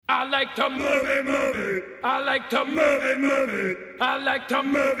I like to move it, move it. I like to move it, move it. I like to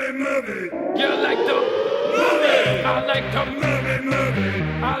move it, move it. You like to move it. I like to move it, move it.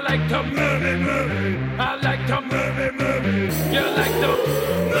 I like to move it, move it. I like to move it, move it. You like to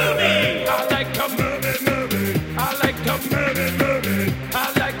move it. I like to move it, move it. I like to move it, move it.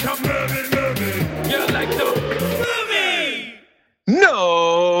 I like to move it, move it. You like to move it.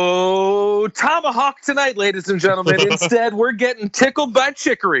 No tomahawk tonight, ladies and gentlemen. Instead, we're getting tickled by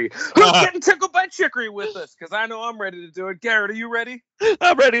chicory. Who's getting tickled by chicory with us? Because I know I'm ready to do it. Garrett, are you ready?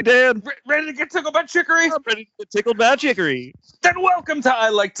 I'm ready, Dan. Ready to get tickled by chicory? I'm ready to get tickled by chicory. Then welcome to I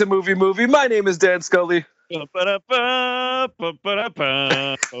Like to Movie. My name is Dan Scully. I'm Garrett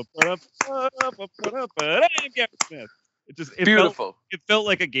Smith. It Beautiful. It felt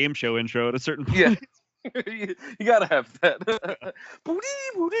like a game show intro at a certain point. Yeah. You gotta have that.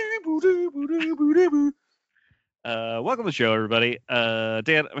 Welcome to the show, everybody.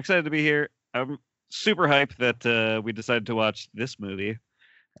 Dan, I'm excited to be here. I'm super hyped that we decided to watch this movie.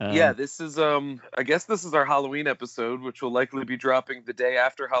 Yeah, this is I guess this is our Halloween episode, which will likely be dropping the day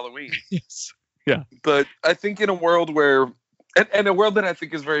after Halloween. Yes. Yeah. But I think in a world where and a world that I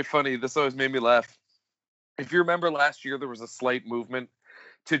think is very funny, this always made me laugh. If you remember last year, there was a slight movement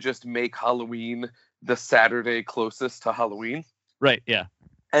to just make Halloween the Saturday closest to Halloween. Right, yeah.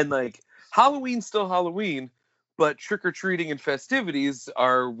 And like Halloween's still Halloween, but trick-or-treating and festivities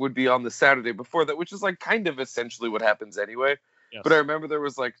would be on the Saturday before that, which is like kind of essentially what happens anyway. Yes. But I remember there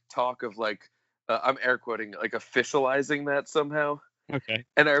was like talk of like I'm air quoting, like officializing that somehow. Okay.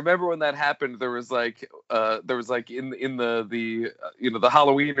 And I remember when that happened, there was like in the the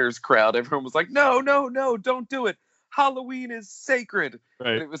Halloweeners crowd, everyone was like, no, don't do it. Halloween is sacred.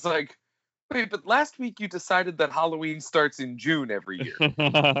 Right. And it was like, wait, but last week you decided that Halloween starts in June every year.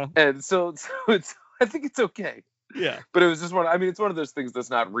 And so it's I think it's okay. Yeah. But it was just it's one of those things that's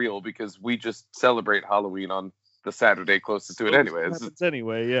not real because we just celebrate Halloween on the Saturday closest to it anyway.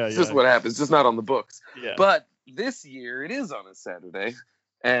 It's just what happens, just not on the books. Yeah. But this year it is on a Saturday,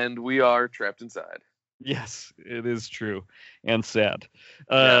 and we are trapped inside. Yes, it is true and sad.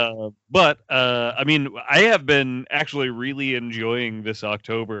 Yeah. But I have been actually really enjoying this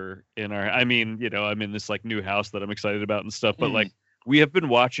October I'm in this like new house that I'm excited about and stuff, but like we have been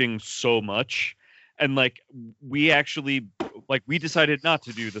watching so much, and like we actually we decided not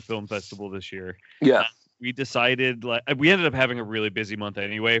to do the film festival this year. Yeah. We decided we ended up having a really busy month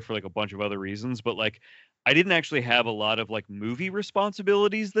anyway for like a bunch of other reasons, but like I didn't actually have a lot of like movie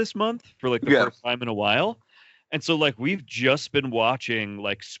responsibilities this month for like the first time in a while. And so like we've just been watching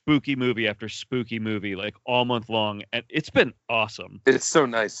like spooky movie after spooky movie like all month long, and it's been awesome. It's so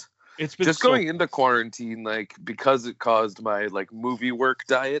nice. It's been just going into quarantine, like because it caused my like movie work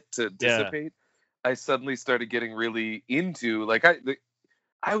diet to dissipate. I suddenly started getting really into like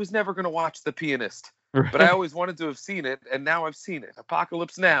I was never going to watch The Pianist. But I always wanted to have seen it, and now I've seen it.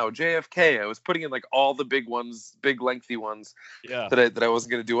 Apocalypse Now, JFK. I was putting in like all the big ones, big lengthy ones that I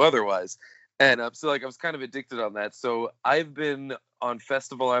wasn't going to do otherwise. And so like I was kind of addicted on that. So I've been on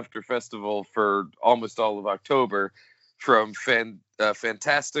festival after festival for almost all of October, from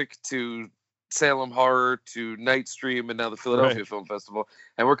Fantastic to Salem Horror to Nightstream and now the Philadelphia Film Festival.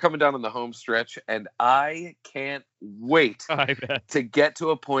 And we're coming down on the home stretch, and I can't wait to get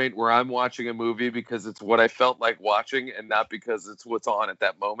to a point where I'm watching a movie because it's what I felt like watching and not because it's what's on at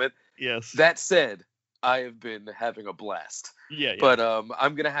that moment. Yes. That said, I have been having a blast. Yeah. But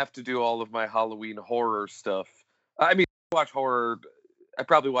I'm going to have to do all of my Halloween horror stuff. I mean, I watch horror. I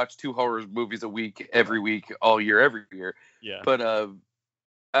probably watch 2 horror movies a week, every week, all year, every year. Yeah. But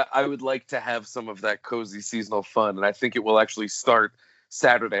I would like to have some of that cozy seasonal fun, and I think it will actually start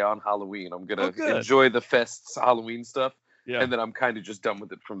Saturday on Halloween. I'm going to enjoy the fest's Halloween stuff, and then I'm kind of just done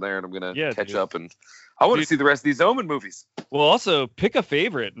with it from there, and I'm going to catch up, and I want to see the rest of these Omen movies. Well, also, pick a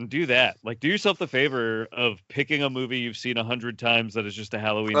favorite and do that. Like, do yourself the favor of picking a movie you've seen 100 times that is just a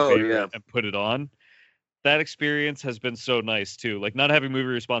Halloween favorite and put it on. That experience has been so nice, too. Like, not having movie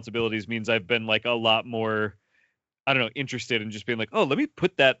responsibilities means I've been, like, a lot more... I don't know, interested in just being like, oh, let me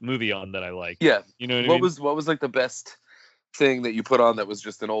put that movie on that I like. Yeah. You know what I mean? What was like the best thing that you put on that was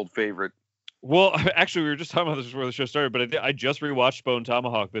just an old favorite? Well, actually, we were just talking about this before the show started, but I just rewatched Bone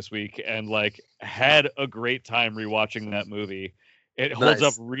Tomahawk this week and like had a great time rewatching that movie. It holds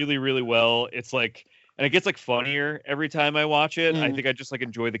up really, really well. It's like, and it gets like funnier every time I watch it. I think I just like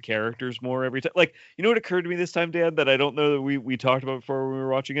enjoy the characters more every time. Like, you know what occurred to me this time, Dan, that I don't know that we talked about before when we were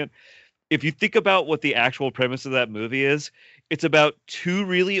watching it? If you think about what the actual premise of that movie is, it's about 2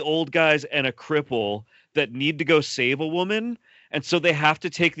 really old guys and a cripple that need to go save a woman. And so they have to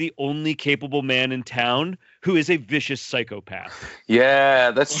take the only capable man in town who is a vicious psychopath.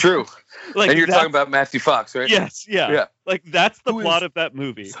 Yeah, that's true. Like, and you're talking about Matthew Fox, right? Yes, yeah. Like, that's the plot of that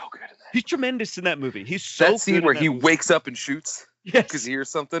movie. So good in that. He's tremendous in that movie. He's so that scene good where in that he movie. wakes up and shoots Yes. because he hears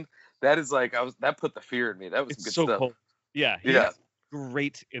something. That is like that put the fear in me. That was It's good so stuff. cool. Yeah, he's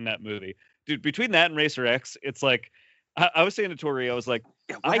great in that movie, dude. Between that and Racer X, it's like I was saying to Tori, I was like,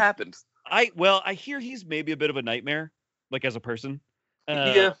 what happened? I hear he's maybe a bit of a nightmare, like as a person.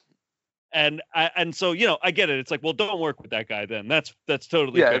 Yeah. And so, you know, I get it. It's like, well, don't work with that guy then. That's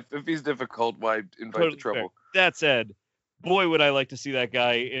totally fair. If he's difficult, why invite the trouble? Fair. That said, boy, would I like to see that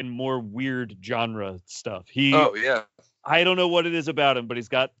guy in more weird genre stuff. I don't know what it is about him, but he's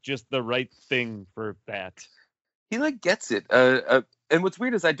got just the right thing for that. He like gets it. And what's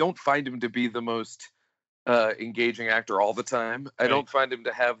weird is I don't find him to be the most engaging actor all the time. I don't find him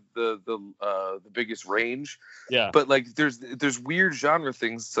to have the biggest range. Yeah. But like there's weird genre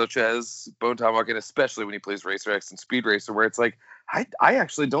things such as Bone Tomahawk, and especially when he plays Racer X and Speed Racer, where it's like I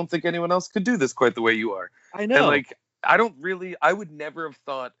actually don't think anyone else could do this quite the way you are. I know. And like I would never have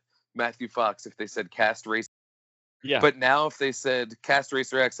thought Matthew Fox if they said cast Racer. Yeah. But now if they said cast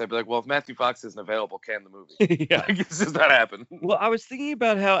Racer X, I'd be like, well, if Matthew Fox isn't available, can the movie? Yeah. Like, it's just not happen. Well, I was thinking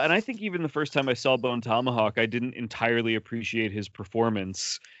about how, and I think even the first time I saw Bone Tomahawk, I didn't entirely appreciate his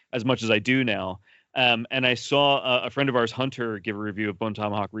performance as much as I do now. And I saw a friend of ours, Hunter, give a review of Bone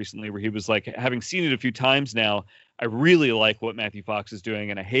Tomahawk recently where he was like, having seen it a few times now, I really like what Matthew Fox is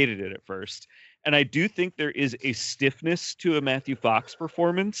doing, and I hated it at first. And I do think there is a stiffness to a Matthew Fox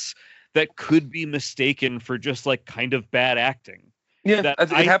performance that could be mistaken for just like kind of bad acting. Yeah, it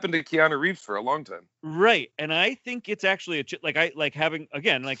happened to Keanu Reeves for a long time. Right, and I think it's actually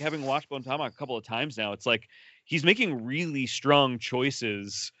having watched Bone Tomahawk a couple of times now. It's like he's making really strong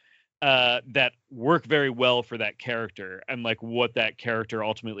choices that work very well for that character and like what that character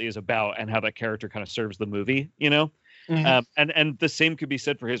ultimately is about and how that character kind of serves the movie. You know. Mm-hmm. And the same could be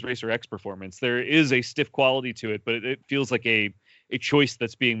said for his Racer X performance. There is a stiff quality to it, but it feels like a choice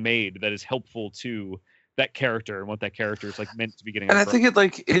that's being made that is helpful to that character and what that character is like meant to be getting. And I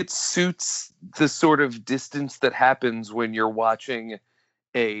think it suits the sort of distance that happens when you're watching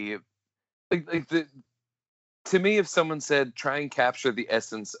to me, if someone said try and capture the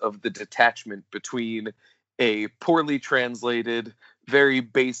essence of the detachment between a poorly translated, very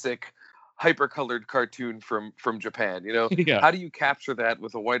basic, hyper-colored cartoon from Japan, you know, how do you capture that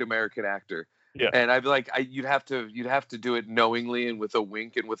with a white American actor? Yeah. And I'd be like, you'd have to do it knowingly and with a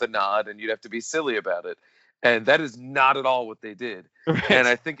wink and with a nod, and you'd have to be silly about it. And that is not at all what they did. Right. And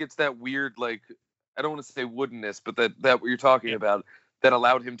I think it's that weird, like, I don't want to say woodenness, but that what you're talking about that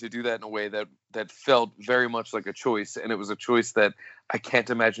allowed him to do that in a way that felt very much like a choice. And it was a choice that I can't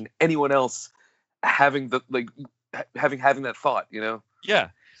imagine anyone else having having that thought, you know? Yeah.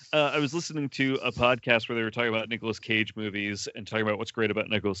 I was listening to a podcast where they were talking about Nicolas Cage movies and talking about what's great about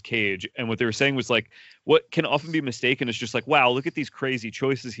Nicolas Cage. And what they were saying was like, what can often be mistaken is just like, wow, look at these crazy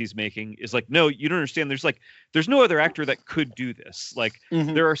choices he's making. Is like, no, you don't understand. There's no other actor that could do this. Like,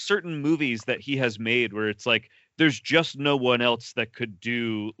 there are certain movies that he has made where it's like, there's just no one else that could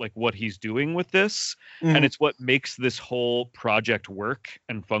do like what he's doing with this. And it's what makes this whole project work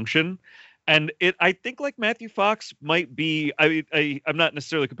and function. And I think like Matthew Fox might be, I'm not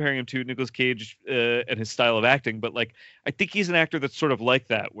necessarily comparing him to Nicolas Cage and his style of acting, but like, I think he's an actor that's sort of like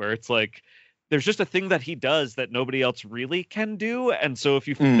that, where it's like, there's just a thing that he does that nobody else really can do. And so if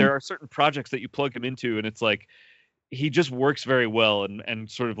there are certain projects that you plug him into and it's like, he just works very well and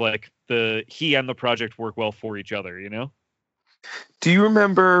sort of like he and the project work well for each other, you know? Do you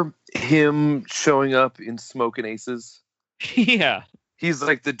remember him showing up in Smokin' Aces? Yeah. He's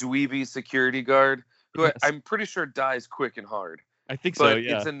like the dweeby security guard who I'm pretty sure dies quick and hard. I think so, but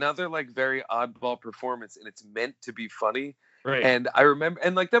yeah. It's another like very oddball performance, and it's meant to be funny. Right. And I remember,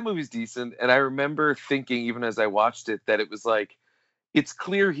 and like that movie's decent, and I remember thinking even as I watched it that it was like, it's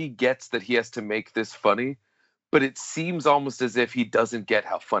clear he gets that he has to make this funny, but it seems almost as if he doesn't get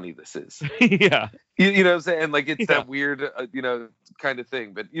how funny this is. Yeah. You know what I'm saying? Like it's that weird, kind of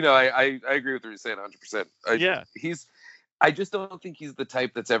thing. But I agree with what you're saying 100%. I just don't think he's the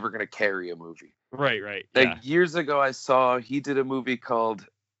type that's ever going to carry a movie. Right. Like years ago, I saw he did a movie called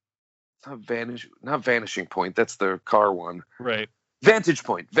not Vanishing Point. That's the car one. Right. Vantage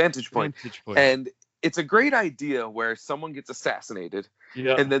Point. And it's a great idea where someone gets assassinated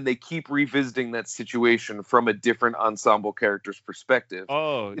and then they keep revisiting that situation from a different ensemble character's perspective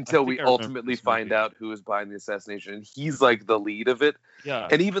until we ultimately find out who is behind the assassination. And he's like the lead of it. Yeah.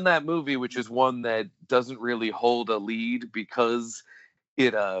 And even that movie, which is one that doesn't really hold a lead because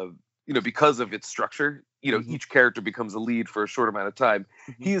it, because of its structure, each character becomes a lead for a short amount of time.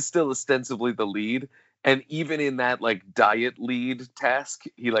 He is still ostensibly the lead. And even in that like diet lead task,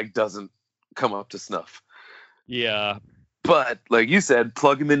 he like doesn't come up to snuff. Yeah. But like you said,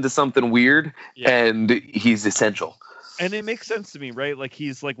 plug him into something weird, and he's essential. And it makes sense to me, right? Like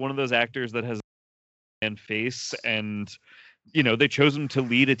he's like one of those actors that has a face, and they chose him to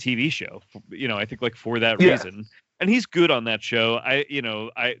lead a TV show. I think like for that reason, and he's good on that show.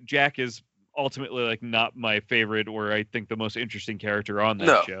 Jack is ultimately like not my favorite, or I think the most interesting character on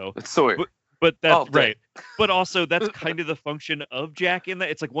that show. It's Sawyer. But that's right. But also that's kind of the function of Jack in that.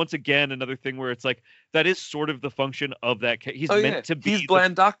 It's like, once again, another thing where it's like, that is sort of the function of that. He's meant to be. He's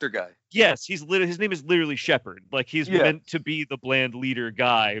bland doctor guy. Yes. His name is literally Shepard. Like he's meant to be the bland leader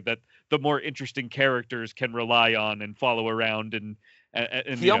guy that the more interesting characters can rely on and follow around. And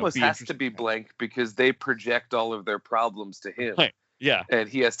he almost has to be blank because they project all of their problems to him. Right. Yeah. And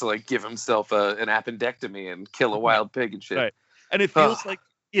he has to like give himself an appendectomy and kill a wild pig and shit. Right. And it feels like,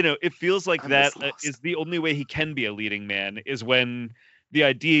 it feels like that is the only way he can be a leading man, is when the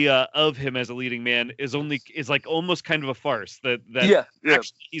idea of him as a leading man is like almost kind of a farce. That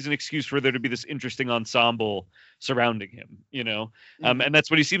actually he's an excuse for there to be this interesting ensemble surrounding him. And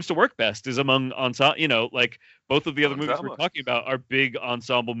that's what he seems to work best, is among ensemble. Like both of the other movies we're talking about are big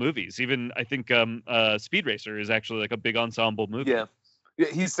ensemble movies. Even I think Speed Racer is actually like a big ensemble movie. Yeah. Yeah,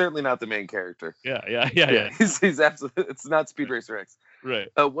 he's certainly not the main character. Yeah. He's absolutely. It's not Speed Racer X. Right.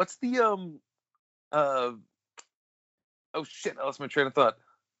 What's the oh shit! I lost my train of thought.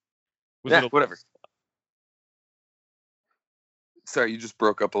 Whatever. Sorry, you just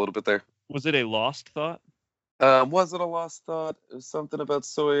broke up a little bit there. Was it a lost thought? Was it a lost thought? It was something about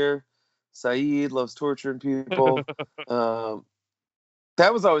Sawyer. Saeed loves torturing people. That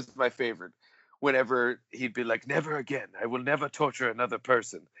was always my favorite. Whenever he'd be like, "Never again. I will never torture another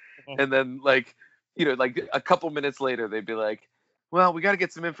person." And then like a couple minutes later, they'd be like, "Well, we got to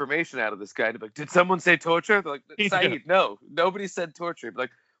get some information out of this guy." And be like, "Did someone say torture?" They're like, "Saeed, no, nobody said torture." He'd be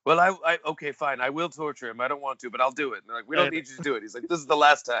like, "Well, I okay, fine. I will torture him. I don't want to, but I'll do it." And they're like, "We don't need you to do it." He's like, "This is the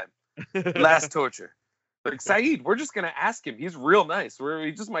last time. Last torture." Like, Saeed, we're just going to ask him. He's real nice.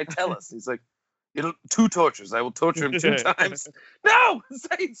 He just might tell us. He's like, 2 tortures. I will torture him 2 times. No!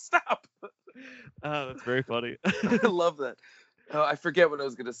 Saeed, stop! That's very funny. I love that. Oh, I forget what I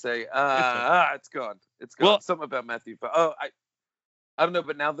was going to say. It's gone. It's gone. Well, something about Matthew. I don't know,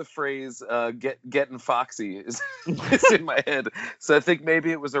 but now the phrase getting foxy is in my head. So I think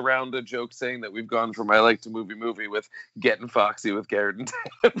maybe it was around a joke saying that we've gone from I like to movie with getting foxy with Garrett and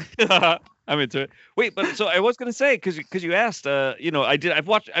Tim. I'm into it. Wait, but so I was going to say, because you asked, I've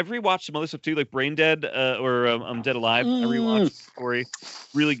rewatched some other stuff too, like Brain Dead or I'm Dead Alive. I rewatched Corey.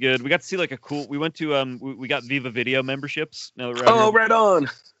 Really good. We got to see like we went to, we got Viva Video memberships. Now that we're right on.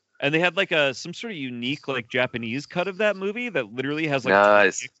 And they had like some sort of unique like Japanese cut of that movie that literally has like 20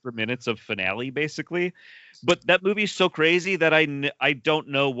 extra minutes of finale basically. But that movie is so crazy that I don't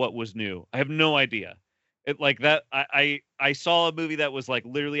know what was new. I have no idea. It like that. I saw a movie that was like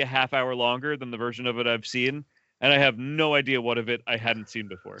literally a half hour longer than the version of it I've seen, and I have no idea what of it I hadn't seen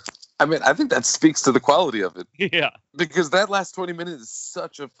before. I mean, I think that speaks to the quality of it. Yeah. Because that last 20 minutes is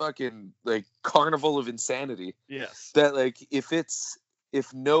such a fucking like carnival of insanity. Yes. That like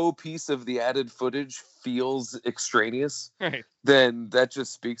if no piece of the added footage feels extraneous, right, then that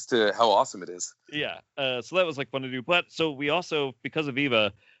just speaks to how awesome it is. Yeah. So that was like fun to do. But so we also, because of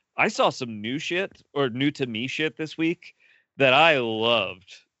Eva, I saw some new shit or new to me shit this week that I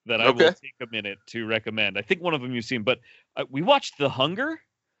loved that I will take a minute to recommend. I think one of them you've seen, but we watched The Hunger,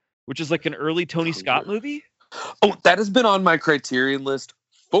 which is like an early Tony Scott movie. Oh, that has been on my Criterion list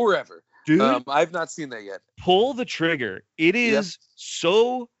forever. Dude, I've not seen that yet. Pull the trigger. It is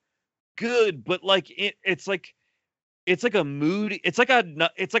so good, but like it's like a moody. It's like a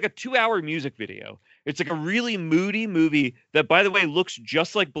 2-hour music video. It's like a really moody movie that, by the way, looks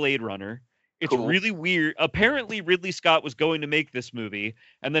just like Blade Runner. It's really weird. Apparently, Ridley Scott was going to make this movie,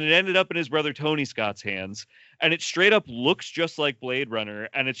 and then it ended up in his brother Tony Scott's hands. And it straight up looks just like Blade Runner.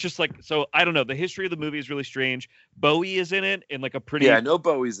 And it's just like, so I don't know. The history of the movie is really strange. Bowie is in it in like a pretty. Yeah, I know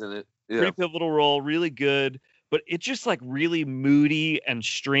Bowie's in it. Yeah. Pretty pivotal role, really good. But it's just like really moody and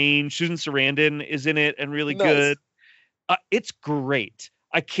strange. Susan Sarandon is in it and really good. It's great.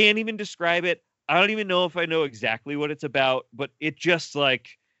 I can't even describe it. I don't even know if I know exactly what it's about, but it just like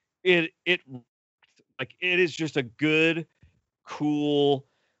it is just a good, cool,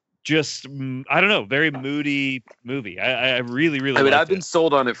 just I don't know, very moody movie. I really I've been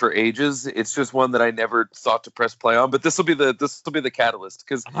sold on it for ages. It's just one that I never thought to press play on, but this will be the catalyst,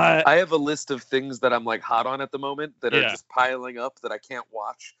 because I have a list of things that I'm like hot on at the moment that are just piling up that I can't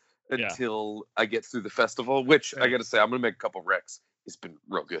watch until I get through the festival, which I gotta say, I'm gonna make a couple recs. It's been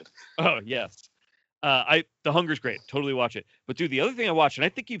real good. Oh yes. The Hunger's great. Totally watch it. But dude, the other thing I watched, and I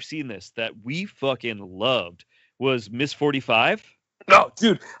think you've seen this, that we fucking loved was Miss 45. No,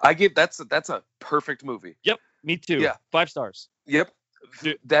 dude, that's a perfect movie. Yep, me too. Yeah, 5 stars. Yep,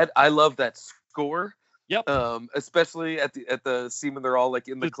 dude. I love that score. Yep. Especially at the scene when they're all like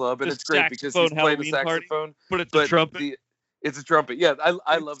in the club, and it's great because he's playing the saxophone. Party, but it's a trumpet. It's a trumpet. Yeah,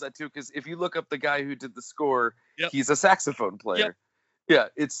 I love that too, because if you look up the guy who did the score, he's a saxophone player. Yep. Yeah,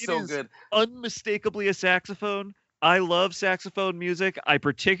 it's so good. Unmistakably a saxophone. I love saxophone music. I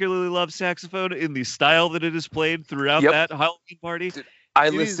particularly love saxophone in the style that it is played throughout that Halloween party. Dude, I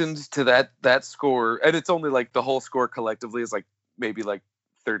listened to that score, and it's only like the whole score collectively is like maybe like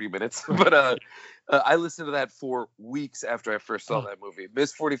 30 minutes, but I listened to that for weeks after I first saw that movie.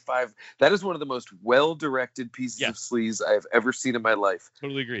 Miss 45, that is one of the most well-directed pieces of sleaze I have ever seen in my life.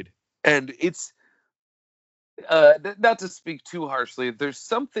 Totally agreed. And it's not to speak too harshly, there's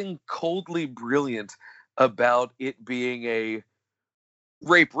something coldly brilliant about it being a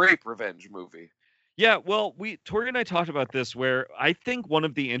rape revenge movie. Yeah, well, Tori and I talked about this, where I think one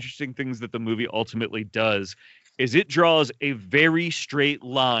of the interesting things that the movie ultimately does is it draws a very straight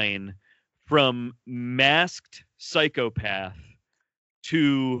line from masked psychopath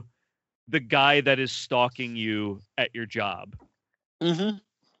to the guy that is stalking you at your job. Mm-hmm.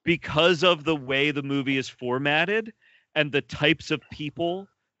 Because of the way the movie is formatted and the types of people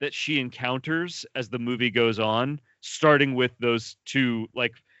that she encounters as the movie goes on, starting with those two,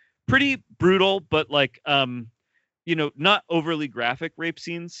 like, pretty brutal, but like, not overly graphic rape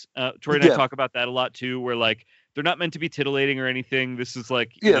scenes. Tori and I talk about that a lot too, where like, they're not meant to be titillating or anything. This is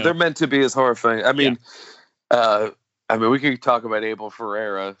like, they're meant to be as horrifying. I mean, we could talk about Abel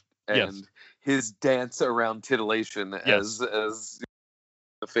Ferrara and his dance around titillation as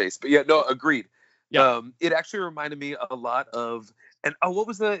the face, but agreed. It actually reminded me a lot of, and what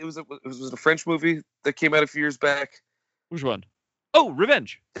was it was a French movie that came out a few years back. Which one? Oh,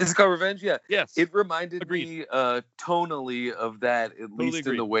 Revenge. Is it called Revenge? Yeah. Yes. It reminded me tonally of that, at least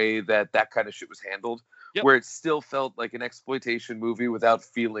in the way that kind of shit was handled, where it still felt like an exploitation movie without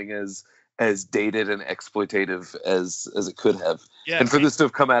feeling as dated and exploitative as it could have. Yeah, and for this to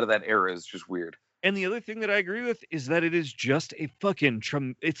have come out of that era is just weird. And the other thing that I agree with is that it is just a fucking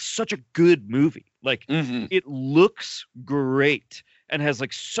it's such a good movie. Like, it looks great and has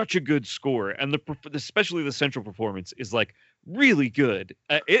like such a good score, and especially the central performance is like really good.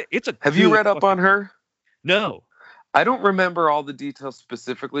 It's a. Have you read up on her? No, I don't remember all the details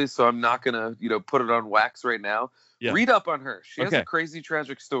specifically, so I'm not gonna put it on wax right now. Yeah. Read up on her. She has a crazy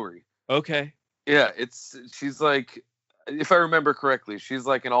tragic story. Okay. Yeah, she's like, if I remember correctly, she's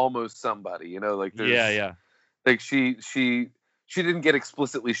like an almost somebody. Like there's, like she didn't get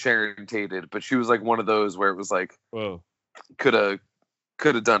explicitly Sharon-tated, but she was like one of those where it was like, whoa, could have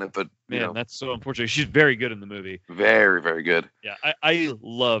done it, but man, that's so unfortunate. She's very good in the movie. Very, very good. Yeah, I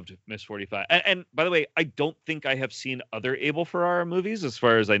loved Miss 45. And by the way, I don't think I have seen other Abel Ferrara movies, as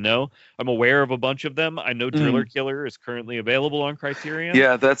far as I know. I'm aware of a bunch of them. I know Driller Killer is currently available on Criterion.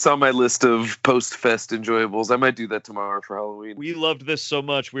 Yeah, that's on my list of post-fest enjoyables. I might do that tomorrow for Halloween. We loved this so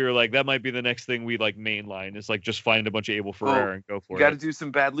much. We were like, that might be the next thing we like mainline. Is like just find a bunch of Abel Ferrara and go for it. You got to do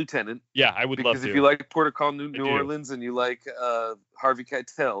some Bad Lieutenant. Yeah, I would love to. Because if you like Port of Call, New Orleans, and you like Harvey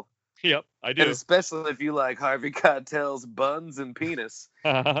Keitel. Yep, I do. And especially if you like Harvey Keitel's buns and penis,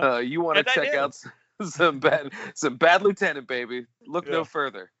 you want to check out some Bad Lieutenant, baby. Look no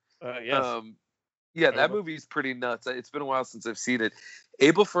further. Yes. That movie's pretty nuts. It's been a while since I've seen it.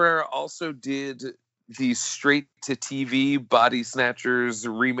 Abel Ferrara also did the straight-to-TV Body Snatchers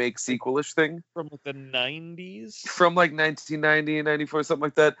remake sequelish thing. From like the 90s? From like 1990 and 94, something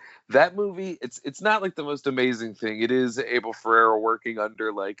like that. That movie, it's not like the most amazing thing. It is Abel Ferrara working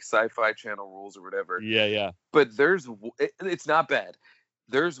under like Sci-Fi Channel rules or whatever. Yeah. But it's not bad.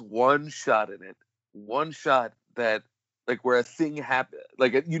 There's one shot in it. One shot that, like, where a thing happened,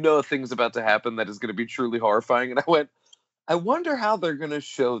 like, a thing's about to happen that is going to be truly horrifying. And I went, I wonder how they're going to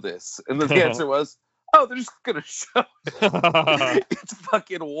show this. And then the answer was, oh, they're just gonna show it. It's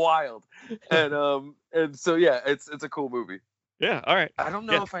fucking wild, and so it's a cool movie. Yeah, all right. I don't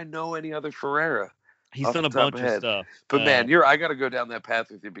know if I know any other Ferrara. He's done a bunch of stuff, but man, I gotta go down that path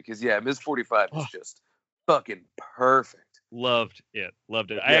with you because Miss 45 is just fucking perfect. Loved it.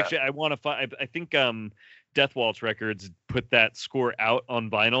 Yeah. I want to find. I think Death Waltz Records put that score out on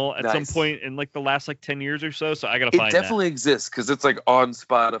vinyl at some point in like the last 10 years or so. So I gotta find it. Definitely exists because it's like on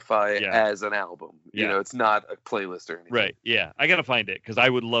Spotify as an album. You know, it's not a playlist or anything. Right. Yeah. I gotta find it because I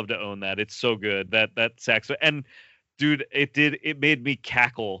would love to own that. It's so good. That sax, and dude, it made me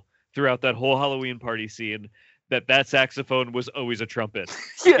cackle throughout that whole Halloween party scene that saxophone was always a trumpet.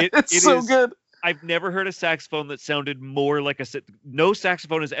 It's so good. I've never heard a saxophone that sounded more like no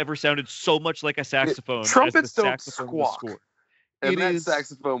saxophone has ever sounded so much like a saxophone. Trumpets as the don't saxophone squawk. score. And that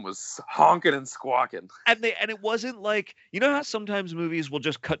saxophone was honking and squawking. And it wasn't like, you know how sometimes movies will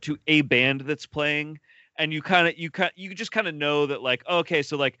just cut to a band that's playing, and you just kind of know that, like, okay,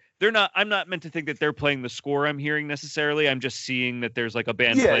 so like I'm not meant to think that they're playing the score I'm hearing necessarily. I'm just seeing that there's like a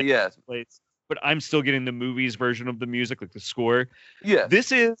band playing. Yeah. But I'm still getting the movie's version of the music, like the score. Yeah.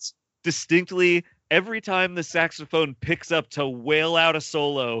 This is distinctly, every time the saxophone picks up to wail out a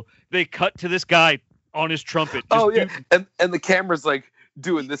solo, they cut to this guy on his trumpet. And the camera's like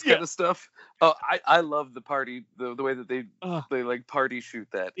doing this kind of stuff. Oh, I love the party, the way that they like party shoot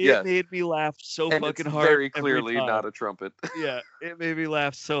that. It made me laugh so fucking hard. Very clearly not a trumpet. Yeah, it made me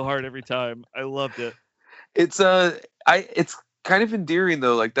laugh so hard every time. I loved it. It's kind of endearing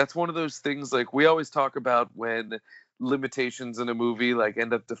though. Like that's one of those things, like we always talk about when limitations in a movie like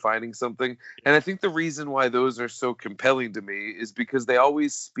end up defining something, and I think the reason why those are so compelling to me is because they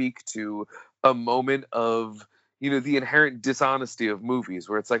always speak to a moment of, you know, the inherent dishonesty of movies,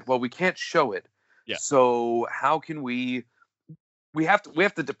 where it's like, well, we can't show it, so how can we have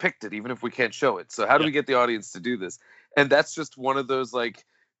to depict it even if we can't show it, so how do we get the audience to do this? And that's just one of those like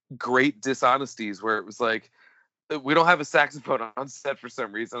great dishonesties where it was like, we don't have a saxophone on set for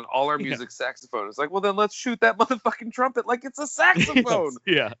some reason. All our music's saxophone. It's like, well, then let's shoot that motherfucking trumpet like it's a saxophone.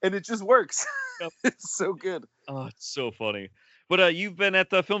 Yeah. And it just works. Yep. It's so good. Oh, it's so funny. But you've been at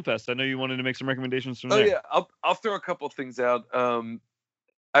the film fest. I know you wanted to make some recommendations from there. Oh yeah, I'll throw a couple things out.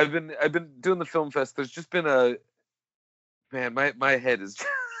 I've been doing the film fest. There's just been my head is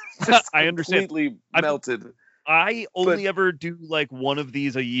just I understand. Completely melted. I only ever do like one of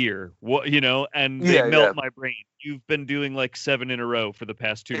these a year, and they melt my brain. You've been doing like 7 in a row for the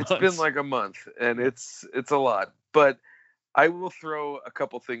past 2 months. It's been like a month, and it's a lot. But I will throw a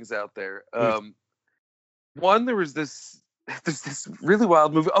couple things out there. One, there's this really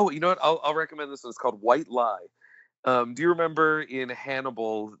wild movie. Oh, you know what? I'll recommend this one. It's called White Lie. Do you remember in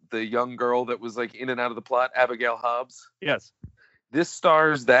Hannibal the young girl that was like in and out of the plot, Abigail Hobbs? Yes. This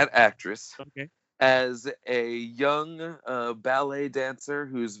stars that actress. Okay. As a young ballet dancer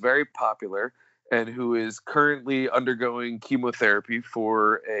who's very popular and who is currently undergoing chemotherapy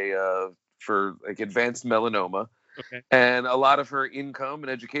for advanced melanoma. Okay. And a lot of her income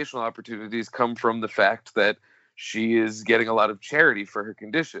and educational opportunities come from the fact that she is getting a lot of charity for her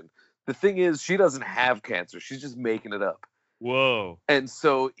condition. The thing is, she doesn't have cancer. She's just making it up. Whoa. And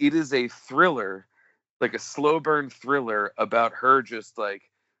so it is a thriller, like a slow burn thriller about her just like,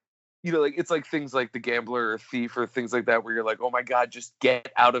 you know, like it's like things like The Gambler or Thief or things like that where you're like, oh my God, just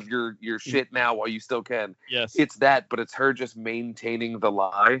get out of your shit now while you still can. Yes. It's that, but it's her just maintaining the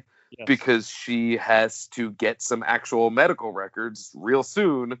lie because she has to get some actual medical records real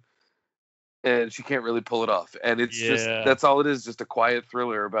soon and she can't really pull it off. And it's just, that's all it is, just a quiet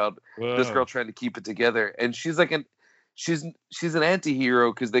thriller about this girl trying to keep it together. And she's like she's an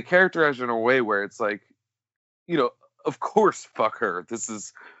anti-hero because they characterize her in a way where it's like, you know, of course, fuck her. This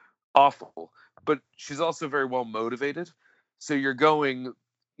is awful, but she's also very well motivated. So you're going,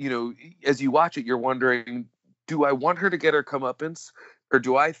 you know, as you watch it, you're wondering, do I want her to get her comeuppance, or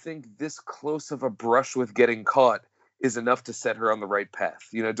do I think this close of a brush with getting caught is enough to set her on the right path?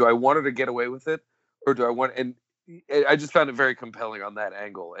 You know, do I want her to get away with it, or do I want? And I just found it very compelling on that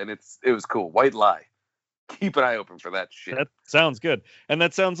angle, and it was cool. White Lie. Keep an eye open for that shit. That sounds good. And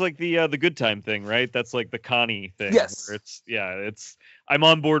that sounds like the Good Time thing, right? That's like the Connie thing. Yes. Where it's I'm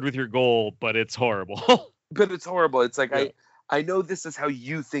on board with your goal, but it's horrible. But it's horrible. It's like I know this is how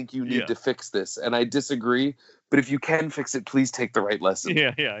you think you need to fix this, and I disagree. But if you can fix it, please take the right lesson.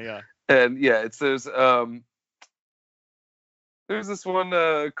 Yeah. And there's this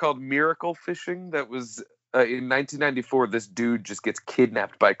one called Miracle Fishing that was in 1994. This dude just gets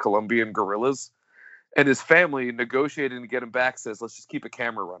kidnapped by Colombian guerrillas. And his family, negotiating to get him back, says, let's just keep a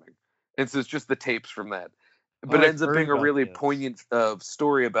camera running. And so it's just the tapes from that. But it ends up being a really poignant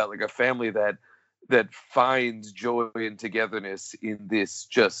story about like a family that finds joy and togetherness in this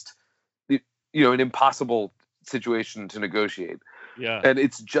just, you know, an impossible situation to negotiate. Yeah. And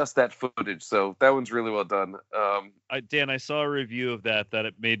it's just that footage. So that one's really well done. Dan, I saw a review of that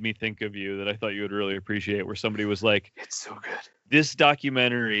it made me think of you that I thought you would really appreciate, where somebody was like, it's so good. This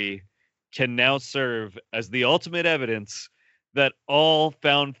documentary can now serve as the ultimate evidence that all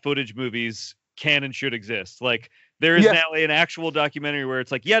found footage movies can and should exist. Like there is now an actual documentary where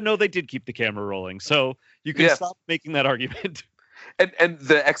it's like, they did keep the camera rolling. So you can stop making that argument. And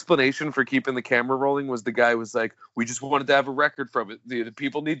the explanation for keeping the camera rolling was the guy was like, we just wanted to have a record from it. The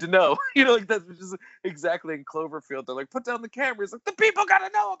people need to know. Like that's just exactly in Cloverfield. They're like, put down the camera. It's like, the people got to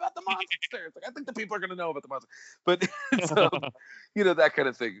know about the monster. It's like, I think the people are going to know about the monster. But, so, that kind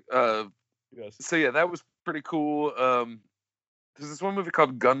of thing. Yes. So, yeah, that was pretty cool. There's this one movie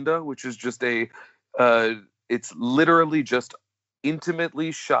called Gunda, which is just it's literally just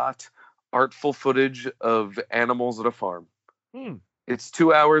intimately shot, artful footage of animals at a farm. It's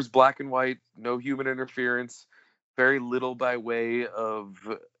 2 hours, black and white, no human interference, very little by way of,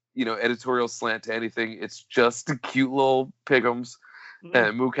 editorial slant to anything. It's just cute little pigums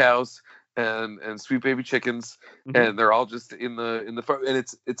and moo cows and sweet baby chickens, and they're all just in the farm. And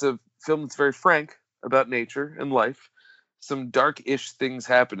it's a film that's very frank about nature and life. Some dark-ish things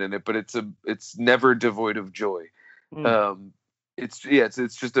happen in it, but it's never devoid of joy. It's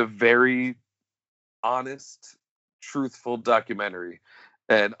just a very honest, truthful documentary,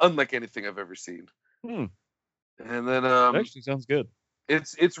 and unlike anything I've ever seen. And then it actually sounds good.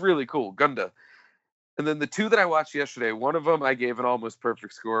 It's really cool, Gunda. And then the two that I watched yesterday, one of them I gave an almost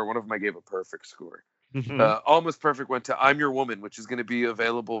perfect score, one of them I gave a perfect score. Almost perfect went to I'm Your Woman, which is going to be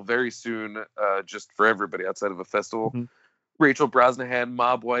available very soon, just for everybody outside of a festival. Rachel Brosnahan,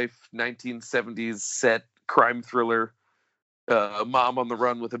 mob wife, 1970s set crime thriller, mom on the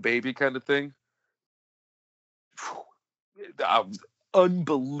run with a baby kind of thing.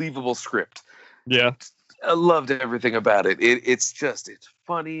 Unbelievable script. Yeah, I loved everything about it. It's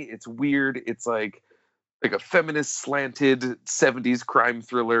funny, it's weird, it's like a feminist slanted 70s crime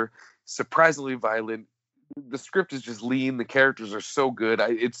thriller, surprisingly violent. The script is just lean, the characters are so good.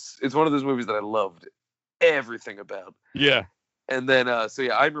 It's one of those movies that I loved everything about. Yeah. And then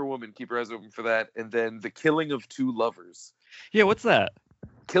I'm Your Woman, keep your eyes open for that. And then The Killing of Two Lovers. Yeah, what's that?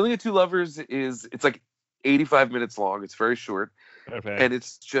 Killing of Two Lovers it's like 85 minutes long. It's very short. Okay. And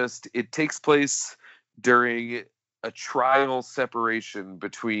it takes place during a trial separation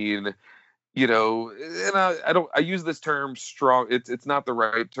between, and I use this term strong. It's not the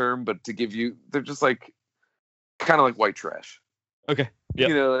right term, but to give you, they're just like kind of like white trash. Okay. Yeah.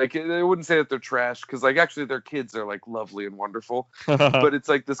 I wouldn't say that they're trash, because actually their kids are lovely and wonderful. But it's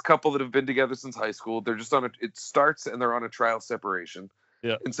this couple that have been together since high school. They're just it starts and they're on a trial separation.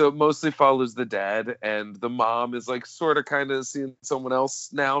 Yeah. And so it mostly follows the dad, and the mom is sort of kind of seeing someone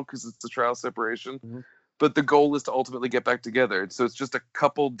else now because it's a trial separation. But the goal is to ultimately get back together. And so it's just a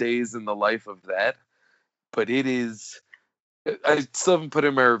couple days in the life of that. But it is, I still haven't put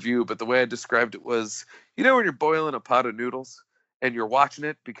in my review, but the way I described it was, when you're boiling a pot of noodles and you're watching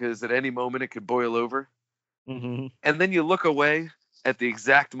it because at any moment it could boil over. And then you look away at the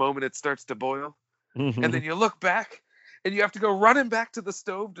exact moment it starts to boil. And then you look back and you have to go running back to the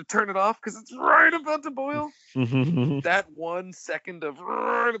stove to turn it off because it's right about to boil. That 1 second of,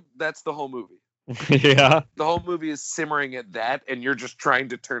 that's the whole movie. Yeah. The whole movie is simmering at that, and you're just trying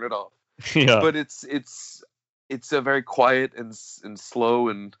to turn it off. Yeah. But it's a very quiet and slow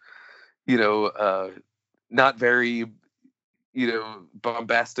and, not very,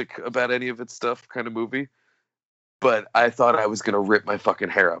 bombastic about any of its stuff kind of movie. But I thought I was going to rip my fucking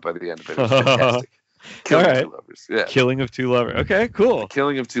hair out by the end of it. It was fantastic. Killing of Two Lovers. Yeah. Killing of Two Lovers. Okay, cool.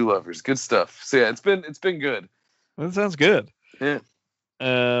 Killing of Two Lovers. Good stuff. So yeah, it's been good. That sounds good. Yeah.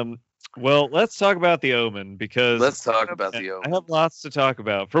 Well, let's talk about The Omen, because let's talk about The Omen. I have lots to talk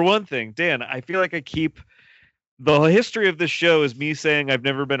about. For one thing, Dan, I feel like I keep the history of this show is me saying I've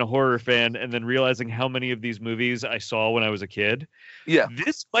never been a horror fan and then realizing how many of these movies I saw when I was a kid. Yeah.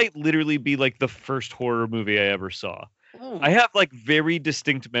 This might literally be the first horror movie I ever saw. Ooh. I have very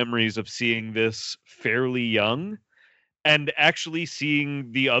distinct memories of seeing this fairly young and actually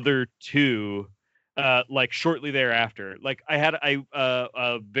seeing the other two shortly thereafter. I had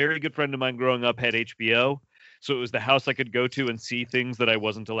a very good friend of mine growing up had HBO, so it was the house I could go to and see things that I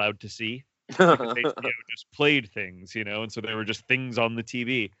wasn't allowed to see. HBO just played things, and so there were just things on the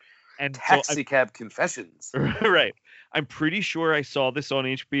TV. And Taxicab Confessions. Right. I'm pretty sure I saw this on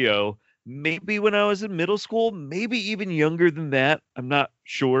HBO maybe when I was in middle school, maybe even younger than that. I'm not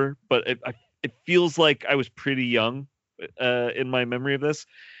sure, but it feels like I was pretty young in my memory of this.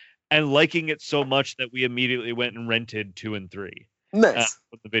 And liking it so much that we immediately went and rented 2 and 3. Nice.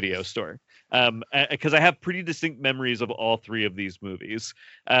 From the video store. Because I have pretty distinct memories of all 3 of these movies.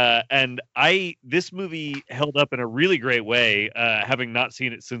 And this movie held up in a really great way, having not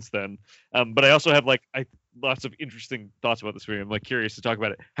seen it since then. But I also have lots of interesting thoughts about this movie. I'm curious to talk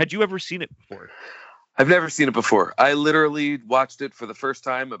about it. Had you ever seen it before? I've never seen it before. I literally watched it for the first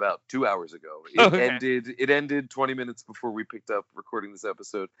time about 2 hours ago. It ended 20 minutes before we picked up recording this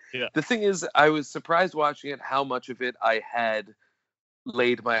episode. Yeah. The thing is, I was surprised watching it how much of it I had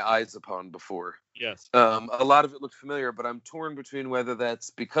laid my eyes upon before. Yes. A lot of it looked familiar, but I'm torn between whether that's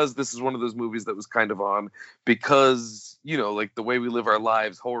because this is one of those movies that was kind of on, because, you know, like the way we live our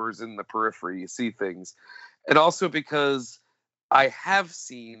lives, horror's in the periphery, you see things. And also because I have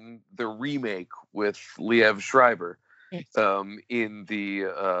seen the remake with Liev Schreiber in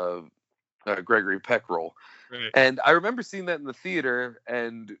the Gregory Peck role. Right. And I remember seeing that in the theater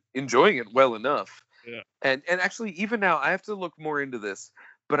and enjoying it well enough. Yeah. And actually, even now, I have to look more into this,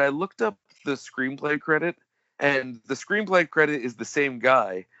 but I looked up the screenplay credit, and the screenplay credit is the same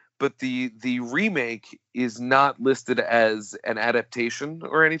guy, but the remake is not listed as an adaptation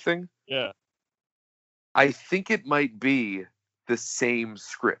or anything. Yeah. I think it might be the same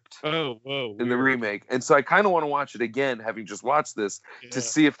script Oh, whoa. in the remake, and so I kind of want to watch it again, having just watched this, to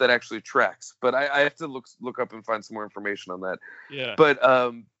see if that actually tracks. But I have to look up and find some more information on that. Yeah. But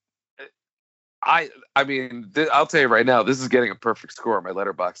I mean, I'll tell you right now, this is getting a perfect score on my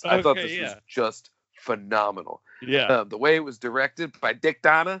Letterboxd. I thought this was just phenomenal. Yeah. The way it was directed by Dick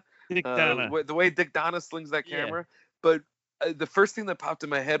Donna. Dick Donna. The way Dick Donna slings that camera. But the first thing that popped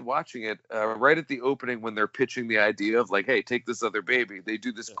in my head watching it, right at the opening when they're pitching the idea of like, hey, take this other baby, they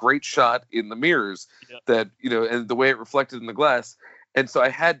do this great shot in the mirrors that, you know, and the way it reflected in the glass. And so I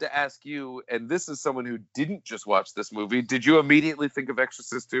had to ask you, and this is someone who didn't just watch this movie, did you immediately think of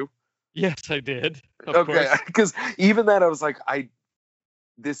Exorcist 2? Yes, I did. Okay, because even that, I was like,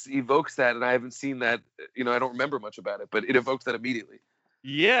 this evokes that, and I haven't seen that. You know, I don't remember much about it, but it evokes that immediately.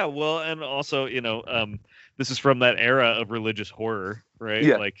 Yeah, well, and also, you know, this is from that era of religious horror, right?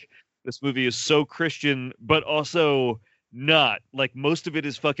 Yeah. Like, this movie is so Christian, but also not. Like, most of it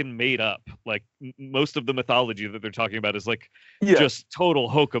is fucking made up. Like, most of the mythology that they're talking about is like just total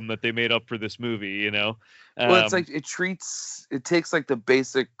hokum that they made up for this movie, you know? Well, it's like it takes like the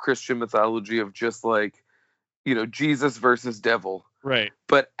basic Christian mythology of just like, you know, Jesus versus devil, right?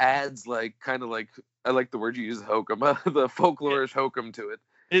 But adds like kind of like, I like the word you use, hokum, the folklorish hokum to it.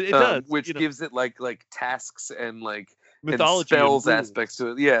 It does, which gives it like tasks and like mythology, and spells aspects to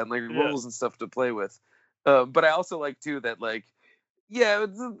it, and like rules and stuff to play with. But I also like too that like,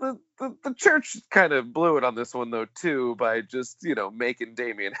 the church kind of blew it on this one though too by just, you know, making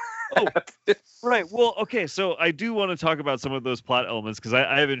Damien. Right. Well, okay. So I do want to talk about some of those plot elements because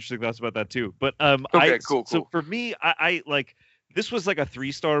I have interesting thoughts about that too. But cool. So for me, I like, this was like a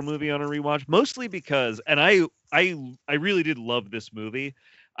 3-star movie on a rewatch, mostly because, and I really did love this movie.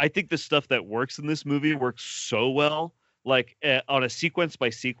 I think the stuff that works in this movie works so well. Like on a sequence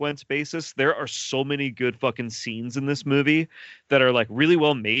by sequence basis, there are so many good fucking scenes in this movie that are like really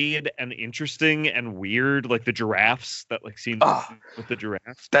well made and interesting and weird. Like the giraffes, that like scene with the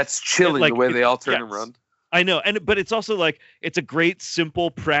giraffes. That's chilling, the way they all turn and run. I know, but it's also like, it's a great, simple,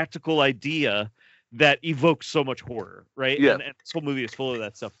 practical idea that evokes so much horror, right? Yeah. And this whole movie is full of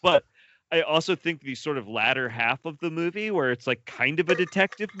that stuff. But I also think the sort of latter half of the movie, where it's like kind of a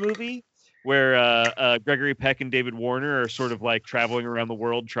detective movie, where Gregory Peck and David Warner are sort of like traveling around the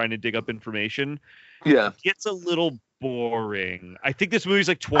world trying to dig up information. Yeah. It gets a little boring. I think this movie's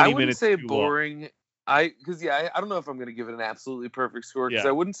like 20 minutes. I wouldn't say boring. Long. I don't know if I'm going to give it an absolutely perfect score, because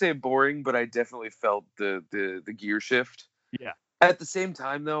I wouldn't say boring, but I definitely felt the gear shift. Yeah. At the same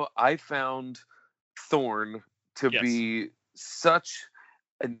time, though, I found Thorne to be such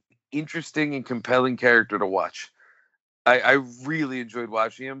an interesting and compelling character to watch. I really enjoyed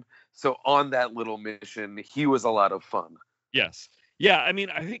watching him. So on that little mission, he was a lot of fun. Yes. Yeah, I mean,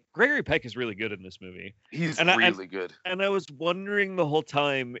 I think Gregory Peck is really good in this movie. He's really good. And I was wondering the whole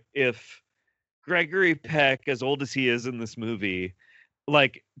time if Gregory Peck, as old as he is in this movie,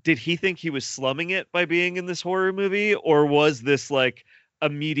 like, did he think he was slumming it by being in this horror movie? Or was this like a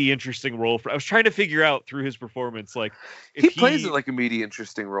meaty, interesting role I was trying to figure out through his performance, like, if he plays it like a meaty,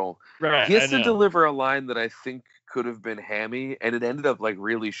 interesting role. Right. He has to deliver a line that I think could have been hammy, and it ended up like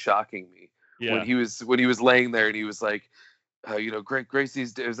really shocking me when he was laying there and he was like, you know,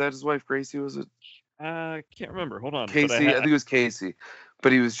 Gracie's, was that his wife Gracie? Was it? I can't remember. Hold on. Casey, I think it was Casey,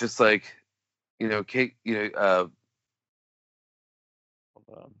 but he was just like, you know, Kate, you know,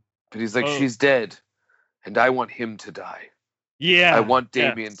 but he's like, she's dead, and I want him to die. Yeah, I want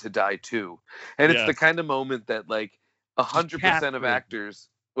Damien to die too. And it's the kind of moment that like 100% of actors.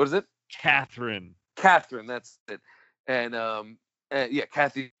 What is it? Catherine, that's it. And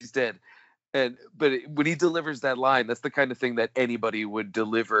Kathy's dead. But when he delivers that line, that's the kind of thing that anybody would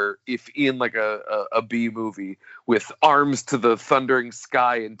deliver if in like a B movie, with arms to the thundering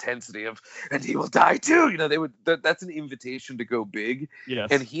sky intensity of, and he will die too. You know, they would. That's an invitation to go big. Yes.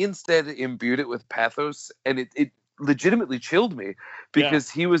 And he instead imbued it with pathos, and it legitimately chilled me,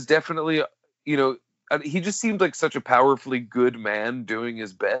 because he was definitely, you know, he just seemed like such a powerfully good man doing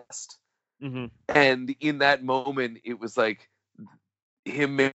his best. Mm-hmm. And in that moment, it was like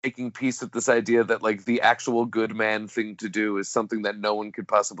him making peace with this idea that like the actual good man thing to do is something that no one could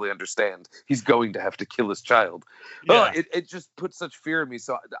possibly understand. He's going to have to kill his child. Yeah. It just put such fear in me.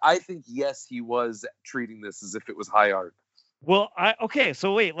 So I think, yes, he was treating this as if it was high art. Well, okay,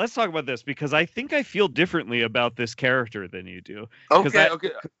 so wait, let's talk about this, because I think I feel differently about this character than you do. Okay.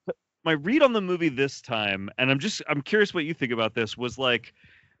 My read on the movie this time, and I'm curious what you think about this, was like,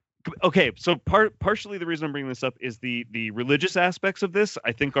 okay, so partially the reason I'm bringing this up is the religious aspects of this,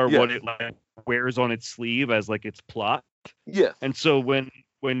 I think, are what it like wears on its sleeve as like its plot. Yeah. And so when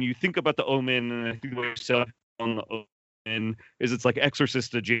you think about The Omen, and I think what you said on The Omen is it's like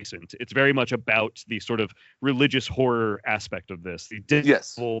Exorcist adjacent. It's very much about the sort of religious horror aspect of this, the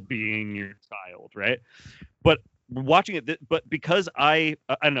devil being your child, right? But watching it, but because I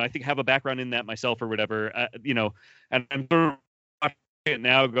don't know, I think have a background in that myself or whatever, you know, and I'm sort of watching it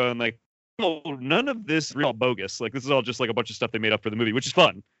now going like, oh, none of this is real bogus. Like, this is all just like a bunch of stuff they made up for the movie, which is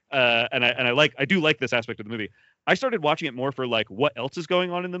fun. And I do like this aspect of the movie. I started watching it more for like what else is going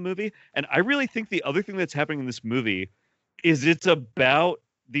on in the movie. And I really think the other thing that's happening in this movie is it's about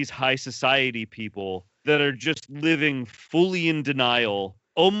these high society people that are just living fully in denial,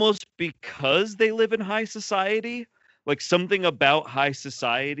 almost because they live in high society. Like, something about high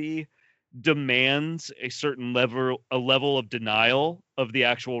society demands a certain level of denial of the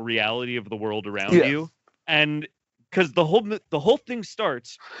actual reality of the world around you. And because the whole thing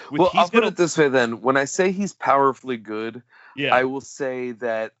starts with, I'll put it this way then. When I say he's powerfully good, I will say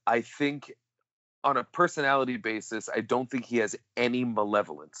that I think on a personality basis, I don't think he has any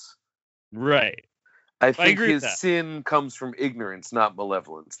malevolence. Right. I think his sin comes from ignorance, not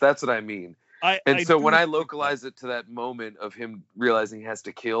malevolence. That's what I mean. So when I localize it to that moment of him realizing he has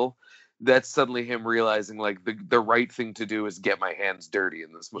to kill, that's suddenly him realizing like the right thing to do is get my hands dirty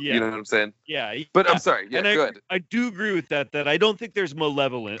in this movie. You know what I'm saying? Yeah. But I'm sorry. Yeah, go ahead. I do agree with that I don't think there's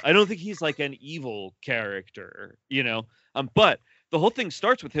malevolence. I don't think he's like an evil character, you know? But the whole thing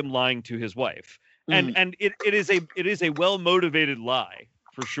starts with him lying to his wife. And it is a well-motivated lie,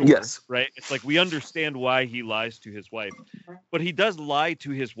 for sure. Yes. Right? It's like we understand why he lies to his wife. But he does lie to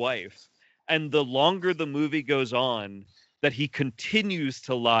his wife. And the longer the movie goes on that he continues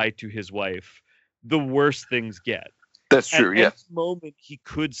to lie to his wife, the worse things get. That's true, At any moment, he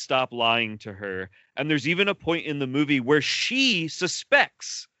could stop lying to her. And there's even a point in the movie where she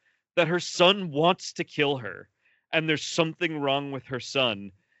suspects that her son wants to kill her. And there's something wrong with her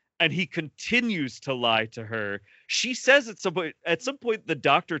son. And he continues to lie to her. She says at some point, the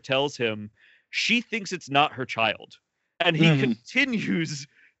doctor tells him she thinks it's not her child. And he continues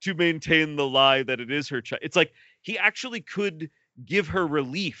to maintain the lie that it is her child. It's like he actually could give her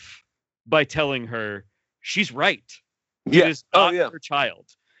relief by telling her she's right. It is not her child.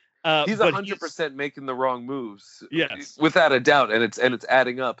 He's 100% making the wrong moves. Yes, without a doubt, and it's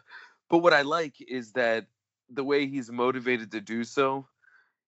adding up. But what I like is that the way he's motivated to do so,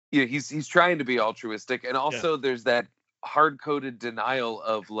 you know, he's trying to be altruistic, and also there's that hard-coded denial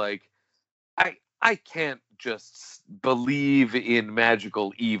of like, I can't just believe in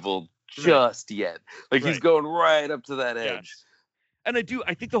magical evil just yet. Like he's going right up to that edge. And I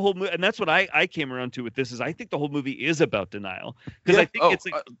think the whole movie, and that's what I came around to with this, is I think the whole movie is about denial. Because I think it's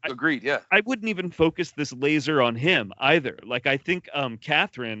like, agreed, I wouldn't even focus this laser on him either. Like, I think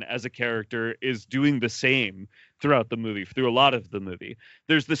Catherine as a character is doing the same throughout the movie, through a lot of the movie.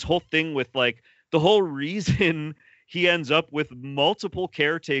 There's this whole thing with like, the whole reason he ends up with multiple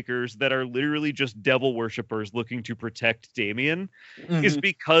caretakers that are literally just devil worshippers looking to protect Damien is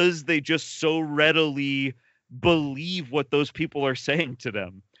because they just so readily believe what those people are saying to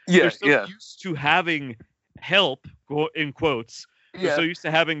them. They're so used to having help, in quotes. They're so used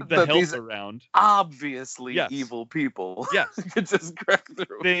to having the help around. Obviously evil people. Yes. Just crack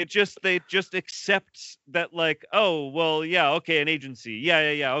through. They just accept that, like, oh, well, yeah, okay, an agency.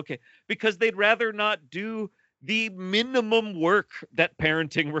 Yeah, okay. Because they'd rather not do the minimum work that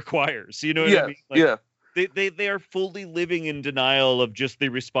parenting requires. You know what I mean? Like, they are fully living in denial of just the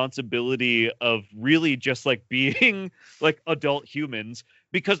responsibility of really just like being like adult humans,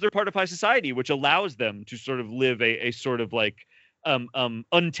 because they're part of high society, which allows them to sort of live a sort of like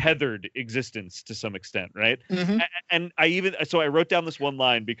untethered existence to some extent, right? And I wrote down this one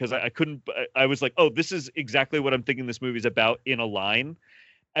line because I was like, oh, this is exactly what I'm thinking this movie's about in a line.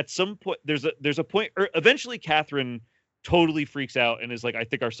 At some point, there's a point, or eventually Catherine totally freaks out and is like, I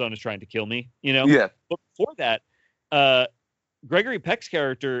think our son is trying to kill me, you know? Yeah. But before that, Gregory Peck's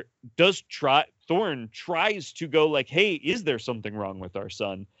character Thorne tries to go like, hey, is there something wrong with our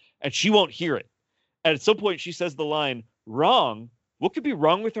son? And she won't hear it. And at some point she says the line, "Wrong? What could be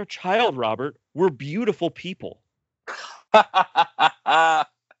wrong with our child, Robert? We're beautiful people."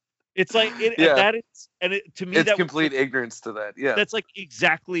 It's like Yeah. that is, and to me, It's that complete was, ignorance to that. Yeah. that's like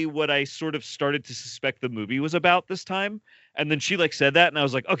exactly what I sort of started to suspect the movie was about this time. And then she like said that, and I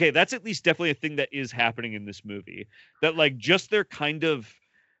was like, okay, that's at least definitely a thing that is happening in this movie. That like just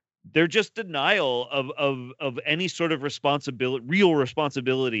they're just denial of any sort of responsibility, real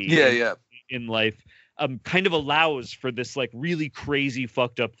responsibility in life, kind of allows for this like really crazy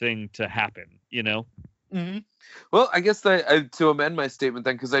fucked up thing to happen, you know? Mm-hmm. Well, I guess that to amend my statement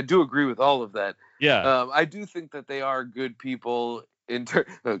then, because I do agree with all of that. Yeah. I do think that they are good people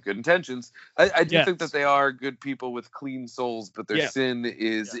good intentions. I do think that they are good people with clean souls, but their sin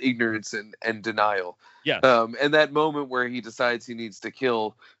is ignorance and denial. Yeah. And that moment where he decides he needs to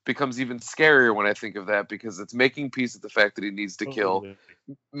kill becomes even scarier when I think of that, because it's making peace with the fact that he needs to kill,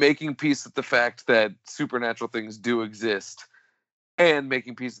 making peace with the fact that supernatural things do exist, and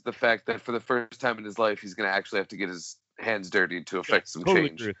making peace with the fact that for the first time in his life, he's going to actually have to get his hands dirty to affect some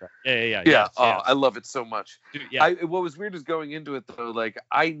change. Yeah. I love it so much. Dude, what was weird is going into it though, like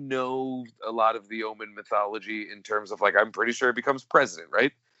I know a lot of the Omen mythology in terms of like, I'm pretty sure he becomes president,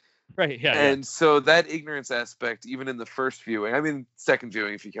 right? Right. Yeah. And so that ignorance aspect, even in the first viewing, I mean, second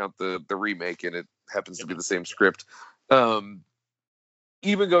viewing, if you count the remake and it happens to be the same script,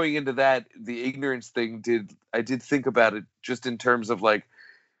 even going into that, the ignorance thing I did think about it just in terms of like,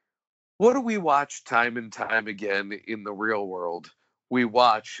 what do we watch time and time again in the real world? We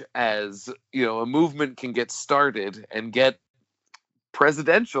watch as, a movement can get started and get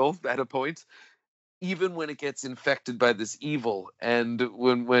presidential at a point, even when it gets infected by this evil. And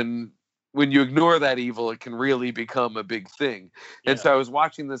when you ignore that evil, it can really become a big thing. And so I was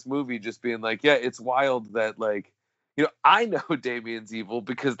watching this movie just being like, yeah, it's wild that like, I know Damien's evil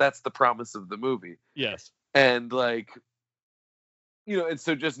because that's the promise of the movie. Yes. And like, and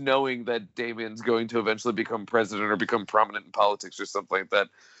so just knowing that Damien's going to eventually become president or become prominent in politics or something like that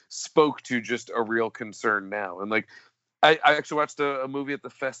spoke to just a real concern now. And like, I actually watched a movie at the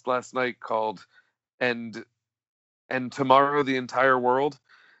fest last night called And Tomorrow the Entire World.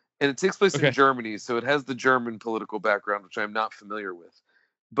 And it takes place in Germany, so it has the German political background, which I'm not familiar with.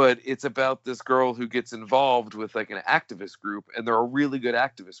 But it's about this girl who gets involved with like an activist group, and they're a really good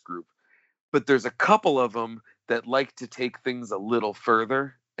activist group. But there's a couple of them that like to take things a little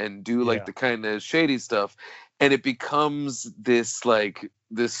further and do like the kind of shady stuff. And it becomes this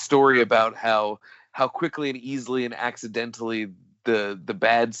story about how quickly and easily and accidentally the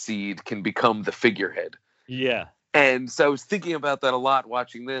bad seed can become the figurehead. Yeah. And so I was thinking about that a lot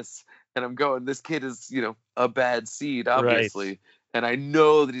watching this, and I'm going, this kid is, a bad seed, obviously. Right. And I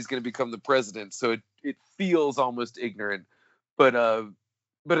know that he's going to become the president. So it feels almost ignorant, but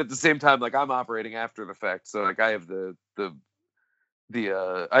at the same time, like I'm operating after the fact. So like I have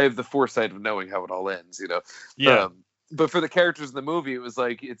I have the foresight of knowing how it all ends, Yeah. But for the characters in the movie, it was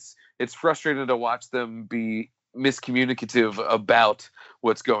like, it's frustrating to watch them be miscommunicative about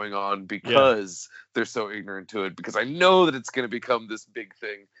what's going on because they're so ignorant to it, because I know that it's going to become this big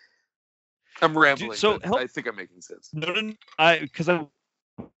thing. I'm rambling. I think I'm making sense. No, because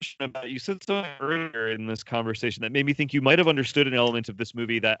you said something earlier in this conversation that made me think you might have understood an element of this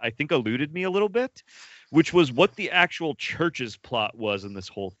movie that I think eluded me a little bit, which was what the actual church's plot was in this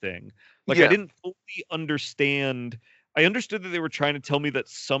whole thing. Like I didn't fully understand. I understood that they were trying to tell me that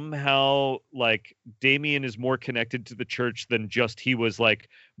somehow like Damien is more connected to the church than just he was like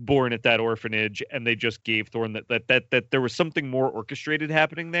born at that orphanage and they just gave Thorn that there was something more orchestrated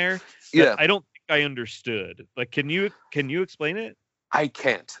happening there. Yeah. I don't think I understood. Like, can you explain it? I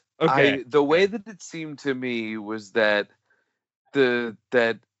can't. Okay. The way that it seemed to me was that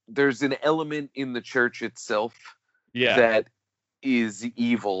that there's an element in the church itself that is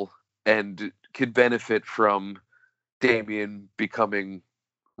evil and could benefit from Damien becoming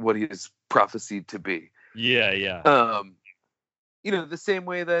what he is prophesied to be. Yeah. The same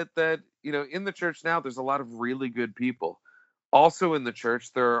way that in the church now, there's a lot of really good people. Also in the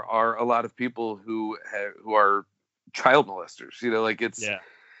church, there are a lot of people who are child molesters.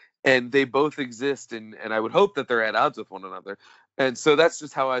 And they both exist, and I would hope that they're at odds with one another. And so that's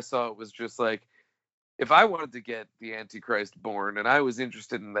just how I saw it. Was just like, if I wanted to get the Antichrist born and I was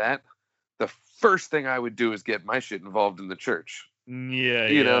interested in that, the first thing I would do is get my shit involved in the church.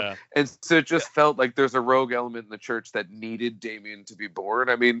 Yeah. And so it just felt like there's a rogue element in the church that needed Damien to be born.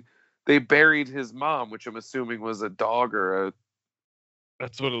 I mean, they buried his mom, which I'm assuming was a dog or a...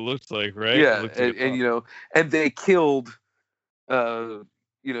 That's what it looks like, right? Yeah, and they killed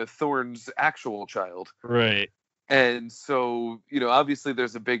Thorn's actual child. Right. And so, obviously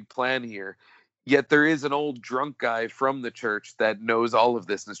there's a big plan here. Yet there is an old drunk guy from the church that knows all of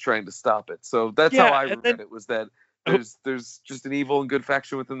this and is trying to stop it. So that's how I read it, was that there's just an evil and good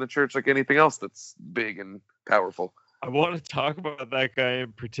faction within the church, like anything else that's big and powerful. I want to talk about that guy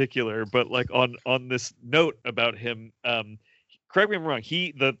in particular, but like on this note about him, correct me if I'm wrong.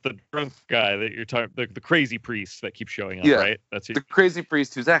 The drunk guy that you're talking, the crazy priest that keeps showing up, right? That's the crazy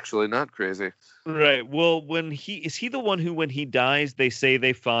priest who's actually not crazy. Right. Well, is he the one who, when he dies, they say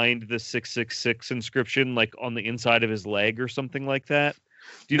they find the 666 inscription like on the inside of his leg or something like that?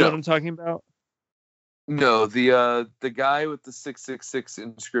 Do you know what I'm talking about? No, the guy with the 666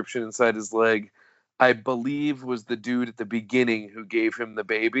 inscription inside his leg, I believe, was the dude at the beginning who gave him the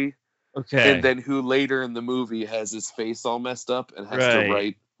baby. Okay. And then who later in the movie has his face all messed up and has to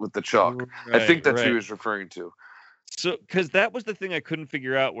write with the chalk. I think that's who he was referring to. So, because that was the thing I couldn't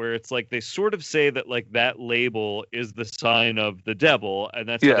figure out, where it's like they sort of say that like that label is the sign of the devil, and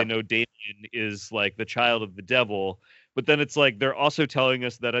that's how they know Damien is like the child of the devil. But then it's like they're also telling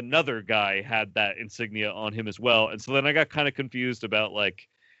us that another guy had that insignia on him as well. And so then I got kind of confused about like,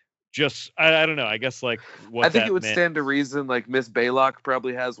 just I don't know. I guess like what I think it would stand to reason. Like Miss Baylock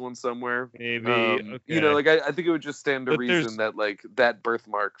probably has one somewhere. Maybe okay. You know, like I think it would just stand to reason that like that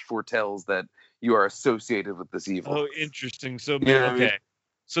birthmark foretells that you are associated with this evil. Oh, interesting. So okay,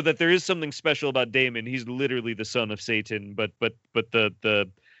 so that there is something special about Damon. He's literally the son of Satan, but the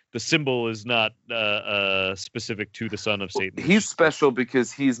symbol is not specific to the son of Satan. He's special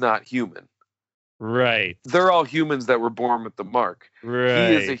because he's not human. Right. They're all humans that were born with the mark. Right.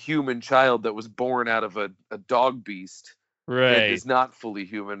 He is a human child that was born out of a dog beast. Right. And is not fully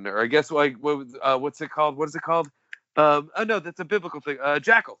human. Or I guess like what's it called? What is it called? Oh no, that's a biblical thing.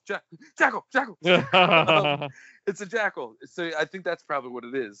 Jackal. Jackal. It's a jackal. So I think that's probably what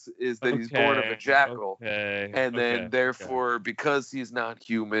it is that he's born of a jackal. And then therefore, because he's not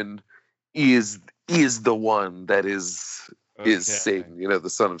human, is the one that is Satan, the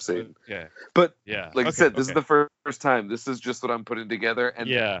son of Satan. Okay. But like I said, this is the first time. This is just what I'm putting together.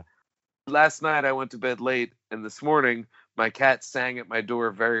 And last night I went to bed late, and this morning my cat sang at my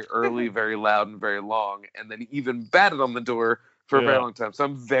door very early, very loud, and very long, and then even batted on the door for a very long time. So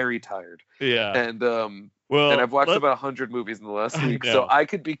I'm very tired. Yeah. And and I've watched about 100 movies in the last week, so I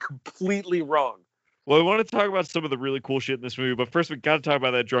could be completely wrong. Well, I want to talk about some of the really cool shit in this movie, but first we got to talk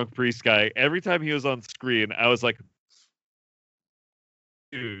about that drunk priest guy. Every time he was on screen, I was like,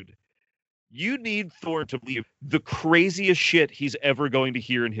 dude, you need Thorne to believe the craziest shit he's ever going to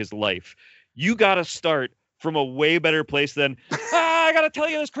hear in his life. You got to start from a way better place than, I got to tell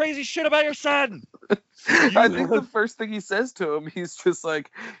you this crazy shit about your son. I think the first thing he says to him, he's just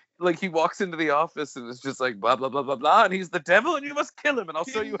like he walks into the office and it's just like, blah, blah, blah, blah, blah, and he's the devil and you must kill him and I'll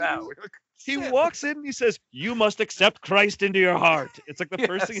show you how. He walks in and he says, you must accept Christ into your heart. It's like the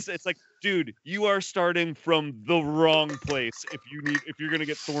first thing he says. It's like, dude, you are starting from the wrong place if you're going to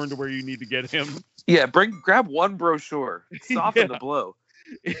get Thorne to where you need to get him. Yeah, grab one brochure. Soften the blow.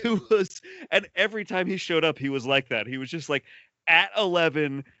 It was, and every time he showed up, he was like that. He was just like at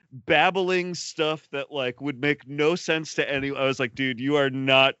 11, babbling stuff that like would make no sense to anyone. I was like, dude, you're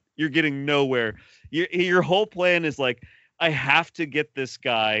getting nowhere. Your whole plan is like, I have to get this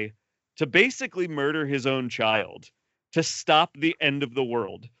guy to basically murder his own child to stop the end of the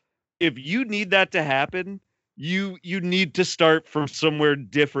world. If you need that to happen, you need to start from somewhere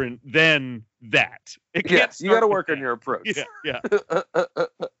different than that. You got to work on your approach. Yeah.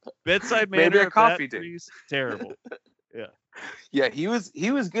 Bedside manner. Maybe a coffee date. Terrible. Yeah. Yeah, he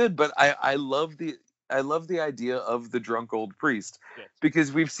was good, but I love the idea of the drunk old priest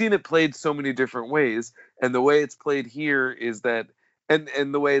because we've seen it played so many different ways, and the way it's played here is that,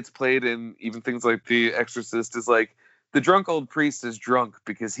 and the way it's played in even things like The Exorcist is like the drunk old priest is drunk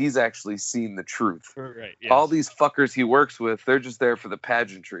because he's actually seen the truth. Right. Yes. All these fuckers he works with, they're just there for the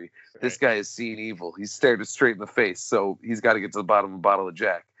pageantry. Right. This guy has seen evil. He's stared it straight in the face, so he's got to get to the bottom of a bottle of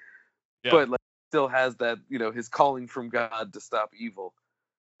Jack. Yeah. But like, still has that, his calling from God to stop evil.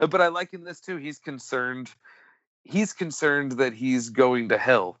 But I like in this too, he's concerned that he's going to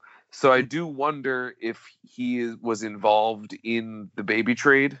hell. So I do wonder if he was involved in the baby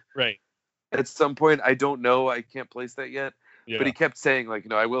trade. Right. At some point, I don't know. I can't place that yet. Yeah. But he kept saying, like,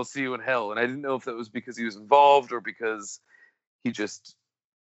 I will see you in hell. And I didn't know if that was because he was involved or because he just,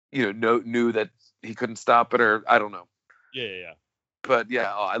 knew that he couldn't stop it, or I don't know. Yeah. But yeah,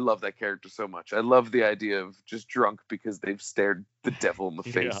 I love that character so much. I love the idea of just drunk because they've stared the devil in the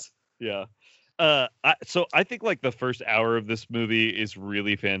face. Yeah. So I think like the first hour of this movie is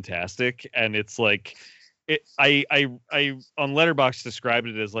really fantastic, and it's like I on Letterboxd described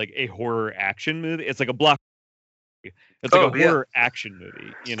it as like a horror action movie. It's like a block It's like a horror action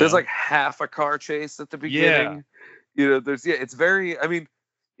movie. There's like half a car chase at the beginning. Yeah. It's very. I mean,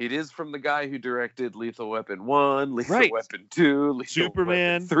 it is from the guy who directed Lethal Weapon 1, Lethal Weapon 2, Lethal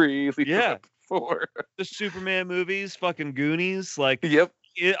Superman Weapon 3, Lethal Weapon 4. The Superman movies, fucking Goonies, like. Yep.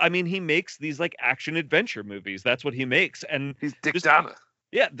 I mean, he makes these like action adventure movies. That's what he makes, and he's Dick Donna.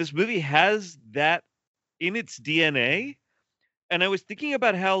 Yeah, this movie has that in its DNA. And I was thinking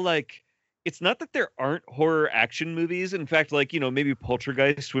about how like it's not that there aren't horror action movies. In fact, like, maybe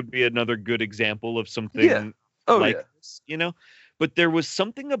Poltergeist would be another good example of something this, But there was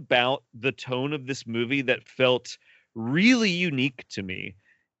something about the tone of this movie that felt really unique to me.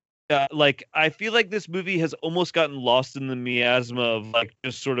 Like, I feel like this movie has almost gotten lost in the miasma of like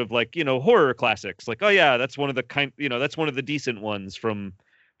just sort of like, horror classics. Like, oh yeah, that's one of the that's one of the decent ones from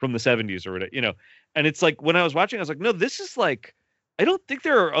the 70s or whatever, And it's like when I was watching, I was like, no, this is like, I don't think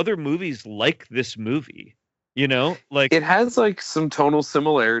there are other movies like this movie, like it has like some tonal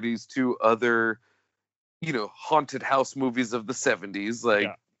similarities to other, haunted house movies of the 70s,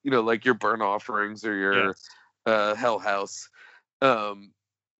 like, like your Burn Offerings or your Hell House.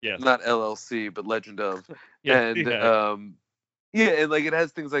 Not LLC, but Legend of. And and like it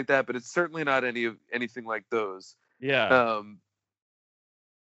has things like that, but it's certainly not anything like those.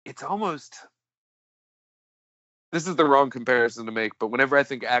 It's almost, this is the wrong comparison to make, but whenever I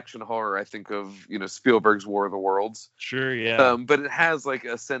think action horror, I think of, Spielberg's War of the Worlds. Sure, yeah. But it has like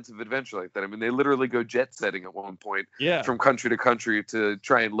a sense of adventure like that. I mean, they literally go jet setting at one point from country to country to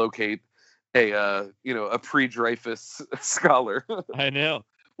try and locate a pre-Dreyfus scholar. I know.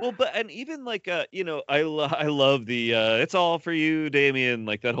 Well, and even like I love the "It's All for You, Damien."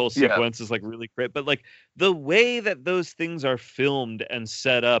 Like that whole sequence is like really great. But like the way that those things are filmed and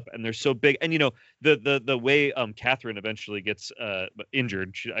set up, and they're so big, and the way Catherine eventually gets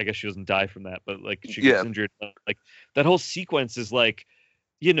injured. I guess she doesn't die from that, but like she gets injured. Like that whole sequence is like,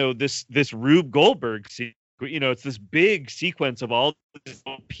 this Rube Goldberg. It's this big sequence of all these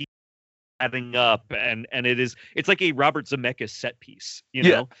pieces adding up, and it's like a Robert Zemeckis set piece,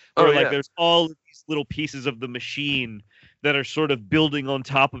 there's all of these little pieces of the machine that are sort of building on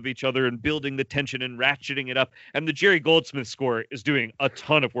top of each other and building the tension and ratcheting it up. And the Jerry Goldsmith score is doing a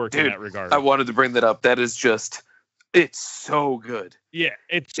ton of work in that regard. I wanted to bring that up. That is just, it's so good. Yeah,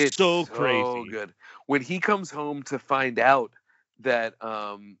 it's so crazy. So good. When he comes home to find out that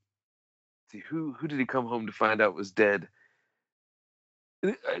who did he come home to find out was dead?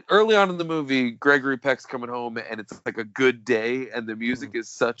 Early on in the movie, Gregory Peck's coming home and it's like a good day, and the music is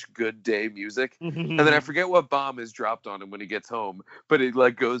such good day music. And then I forget what bomb is dropped on him when he gets home, but it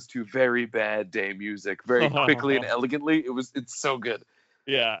like goes to very bad day music very quickly and elegantly. It's so good.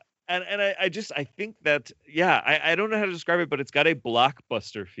 Yeah. And I think that, I don't know how to describe it, but it's got a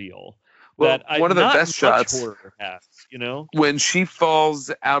blockbuster feel. Well, one of the best shots has, when she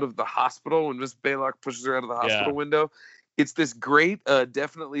falls out of the hospital, when Miss Baylock pushes her out of the hospital window. It's this great,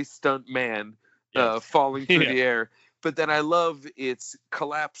 definitely stunt man falling through the air. But then I love its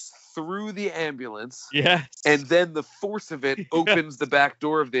collapse through the ambulance. Yes. And then the force of it opens the back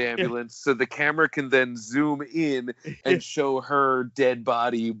door of the ambulance so the camera can then zoom in and show her dead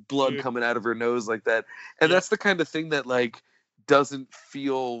body, blood coming out of her nose like that. And that's the kind of thing that like doesn't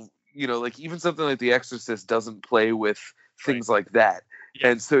feel, like even something like The Exorcist doesn't play with things like that.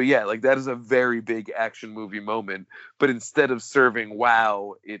 And so, like that is a very big action movie moment, but instead of serving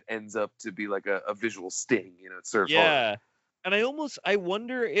wow, it ends up to be like a visual sting, it serves horror. And I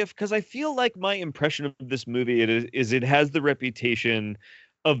wonder if, because I feel like my impression of this movie is it has the reputation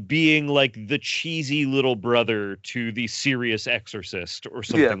of being like the cheesy little brother to the serious Exorcist or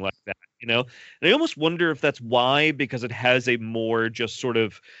something like that, And I almost wonder if that's why, because it has a more just sort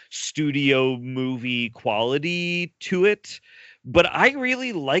of studio movie quality to it. But I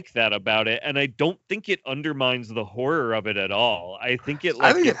really like that about it, and I don't think it undermines the horror of it at all. I think it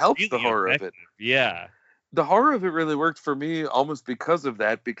helps really the horror of it. Yeah. The horror of it really worked for me almost because of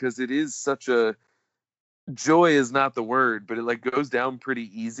that, because it is such a, joy is not the word, but it like goes down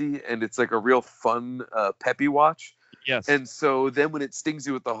pretty easy, and it's like a real fun, peppy watch. Yes. And so then when it stings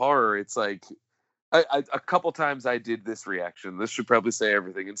you with the horror, it's like, a couple times I did this reaction. This should probably say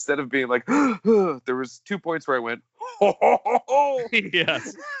everything. Instead of being like, there was 2 points where I went,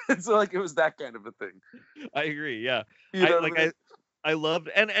 yes. So like it was that kind of a thing. I agree. Yeah. I loved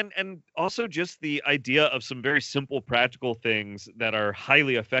and also just the idea of some very simple practical things that are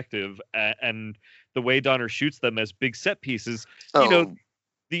highly effective, and the way Donner shoots them as big set pieces. The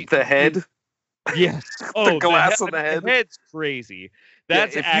head. Yes. The glass on the head. The head's crazy.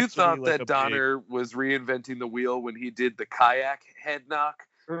 That's if you thought that Donner was reinventing the wheel when he did the kayak head knock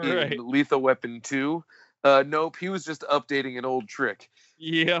in Lethal Weapon 2, Nope, he was just updating an old trick.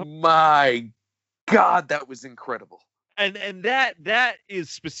 Yeah. My God, that was incredible. And that is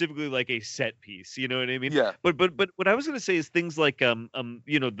specifically like a set piece, you know what I mean? Yeah. But what I was gonna say is things like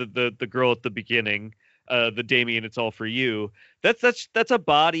the girl at the beginning, the Damien, it's all for you. That's a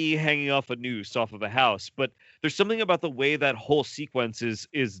body hanging off a noose off of a house. But there's something about the way that whole sequence is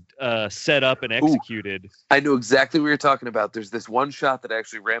set up and executed. Ooh, I know exactly what you're talking about. There's this one shot that I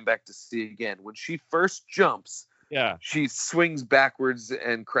actually ran back to see again. When she first jumps, yeah, she swings backwards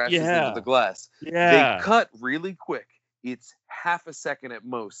and crashes into the glass. Yeah. They cut really quick. It's half a second at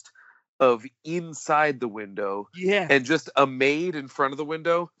most of inside the window. Yeah. And just a maid in front of the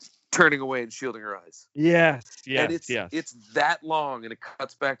window turning away and shielding her eyes. Yes. And it's that long, and it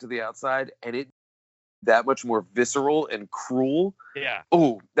cuts back to the outside, and it that much more visceral and cruel. Yeah.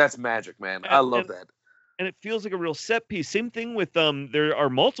 Oh, that's magic, man. I love that. And it feels like a real set piece. Same thing with there are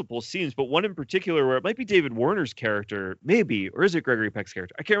multiple scenes, but one in particular where it might be David Warner's character, maybe, or is it Gregory Peck's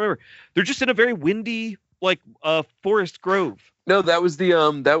character? I can't remember. They're just in a very windy, like forest grove. No, that was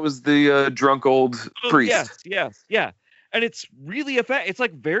the drunk old priest. Yes. And it's really it's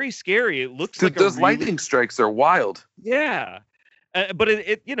like very scary. It looks like those lightning strikes are wild. Yeah. But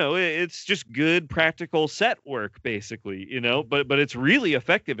it's just good practical set work, basically, but it's really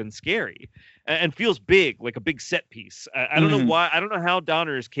effective and scary and feels big, like a big set piece. I don't know why. I don't know how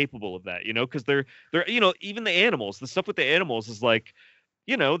Donner is capable of that, because they're even the animals, the stuff with the animals is like,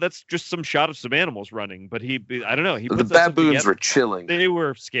 that's just some shot of some animals running. But I don't know. The baboons were chilling. They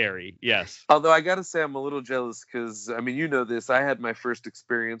were scary. Yes. Although I got to say, I'm a little jealous because, I mean, this. I had my first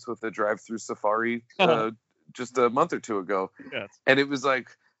experience with a drive-through safari just a month or two ago. Yes. And it was like,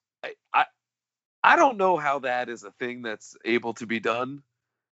 I don't know how that is a thing that's able to be done.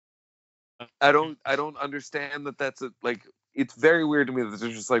 I don't understand that that's it's very weird to me that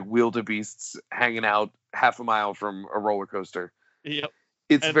there's just like wildebeests hanging out half a mile from a roller coaster. Yep.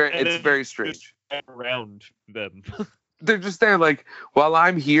 It's very strange. Around them. They're just there, like, while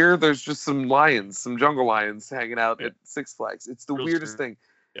I'm here, there's just some jungle lions hanging out at Six Flags. It's the weirdest thing.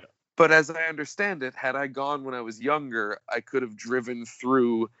 Yeah. But as I understand it, had I gone when I was younger, I could have driven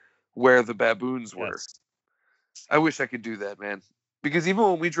through where the baboons were. Yes. I wish I could do that, man. Because even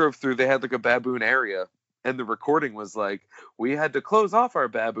when we drove through, they had like a baboon area. And the recording was like, we had to close off our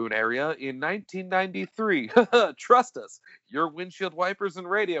baboon area in 1993. Trust us, your windshield wipers and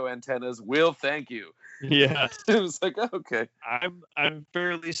radio antennas will thank you. Yeah. It was like, okay. I'm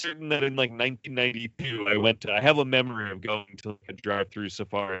fairly certain that in like 1992, I have a memory of going to like a drive-through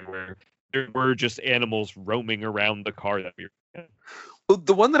safari where there were just animals roaming around the car that we were in. Well,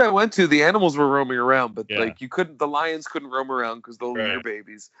 the one that I went to, the animals were roaming around, but the lions couldn't roam around because they'll eat your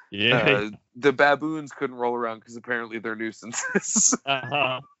babies. Yeah. The baboons couldn't roll around because apparently they're nuisances.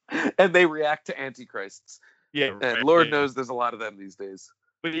 Uh-huh. And they react to antichrists. Yeah. And Lord knows there's a lot of them these days.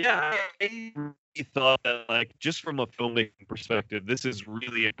 But yeah, I really thought that, like, just from a filmmaking perspective, this is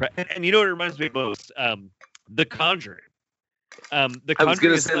really impressive. And you know what it reminds me of most? The Conjuring. I was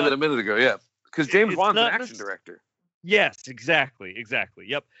going to say that a minute ago, yeah. Because James Wan's an action director. Yes, exactly.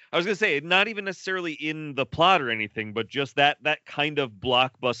 Yep. I was going to say, not even necessarily in the plot or anything, but just that kind of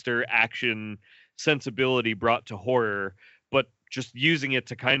blockbuster action sensibility brought to horror, but just using it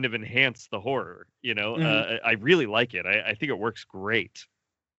to kind of enhance the horror, I really like it. I think it works great.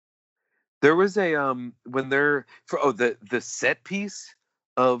 There was a when they're the set piece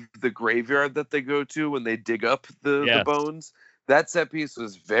of the graveyard that they go to when they dig up the bones. That set piece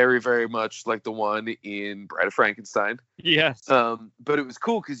was very, very much like the one in Bride of Frankenstein. Yes. But it was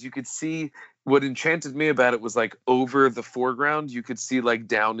cool because you could see what enchanted me about it was like over the foreground, you could see like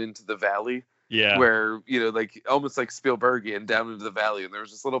down into the valley. Yeah. Where, like almost like Spielbergian down into the valley. And there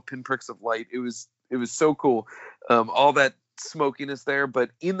was just little pinpricks of light. It was so cool. All that smokiness there. But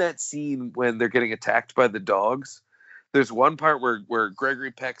in that scene when they're getting attacked by the dogs, there's one part where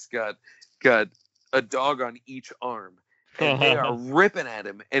Gregory Peck's got a dog on each arm. And they are ripping at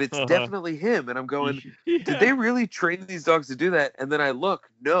him, and it's definitely him. And I'm going, did they really train these dogs to do that? And then I look,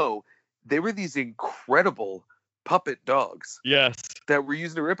 no, they were these incredible puppet dogs. Yes. That were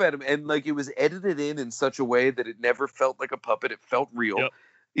used to rip at him. And like it was edited in such a way that it never felt like a puppet. It felt real. Yep.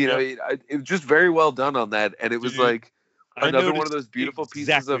 It was just very well done on that. And it was like another one of those beautiful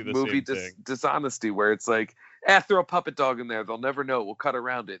pieces of movie dishonesty where it's like, throw a puppet dog in there. They'll never know. We'll cut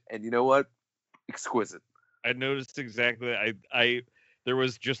around it. And you know what? Exquisite. I noticed exactly. There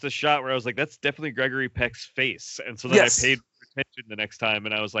was just a shot where I was like, "That's definitely Gregory Peck's face," and so then I paid attention the next time,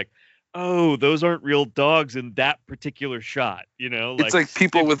 and I was like, "Oh, those aren't real dogs in that particular shot." It's like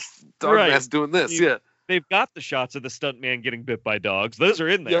people with dog masks doing this. They've got the shots of the stuntman getting bit by dogs; those are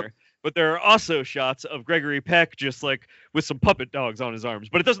in there. Yep. But there are also shots of Gregory Peck just like with some puppet dogs on his arms.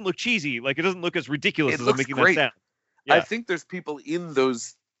 But it doesn't look cheesy. Like it doesn't look as ridiculous as I'm making that sound. Yeah. I think there's people in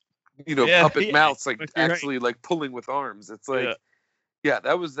those, puppet mouths, like actually like pulling with arms. It's like,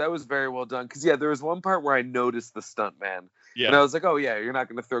 that was very well done. Because there was one part where I noticed the stunt man, and I was like, oh yeah, you're not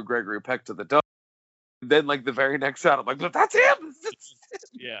going to throw Gregory Peck to the dog. And then like the very next shot, I'm like, but that's him.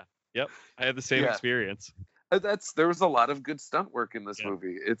 Yeah. Yep. I had the same experience. There was a lot of good stunt work in this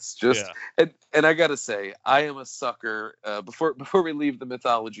movie. It's just, and I gotta say, I am a sucker. Before we leave the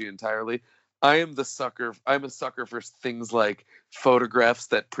mythology entirely, I'm a sucker for things like photographs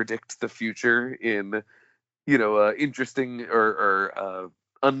that predict the future in, interesting or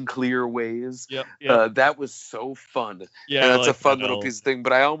unclear ways. That was so fun. Yeah, and that's a fun little piece of thing.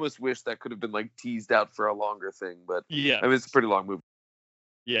 But I almost wish that could have been like teased out for a longer thing. But I mean, it's a pretty long movie.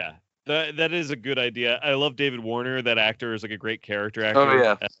 Yeah. That is a good idea. I love David Warner. That actor is like a great character actor. Oh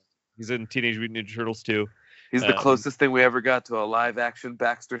yeah, he's in Teenage Mutant Ninja Turtles too. He's the closest thing we ever got to a live action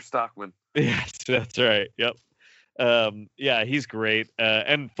Baxter Stockman. Yes, that's right. Yep. He's great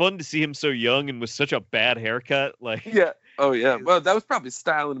and fun to see him so young and with such a bad haircut. Like oh yeah. Well, that was probably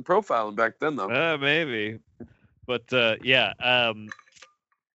styling and profiling back then though. Maybe, but I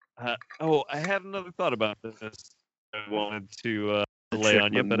had another thought about this. I wanted to. Lay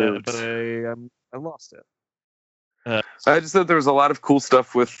on you, but I lost it. I just thought there was a lot of cool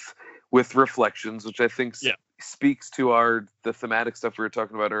stuff with reflections, which I think speaks to the thematic stuff we were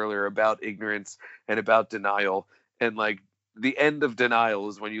talking about earlier about ignorance and about denial. And like the end of denial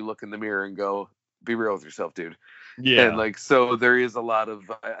is when you look in the mirror and go, "Be real with yourself, dude." Yeah. And like so, there is a lot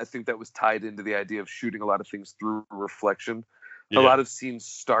of. I think that was tied into the idea of shooting a lot of things through reflection. A lot of scenes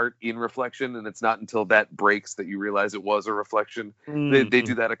start in reflection, and it's not until that breaks that you realize it was a reflection. Mm-hmm. They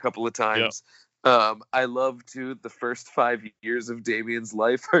do that a couple of times. I love, too, the first 5 years of Damien's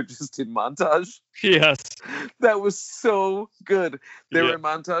life are just in montage. Yes. That was so good. They were in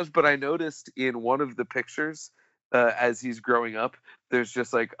montage, but I noticed in one of the pictures, as he's growing up, there's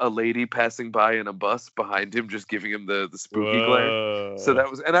just like a lady passing by in a bus behind him, just giving him the spooky glare. So that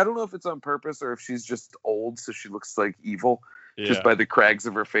was, and I don't know if it's on purpose or if she's just old, so she looks like evil. Just by the crags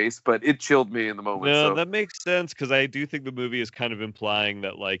of her face, but it chilled me in the moment. No, that makes sense because I do think the movie is kind of implying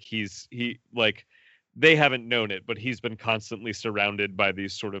that like they haven't known it, but he's been constantly surrounded by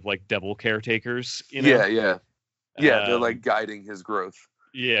these sort of like devil caretakers. Yeah. They're like guiding his growth.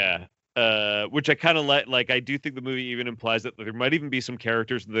 Yeah, which I kind of like. I do think the movie even implies that there might even be some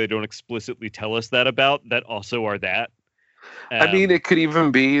characters that they don't explicitly tell us that about that also are that. I mean, it could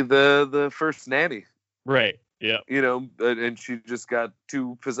even be the first nanny. Right. Yeah. And she just got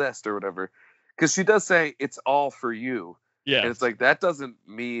too possessed or whatever. Because she does say it's all for you. Yeah. And it's like, that doesn't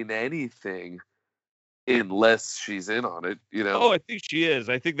mean anything unless she's in on it, Oh, I think she is.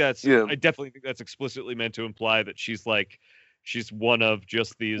 I think I definitely think that's explicitly meant to imply that she's one of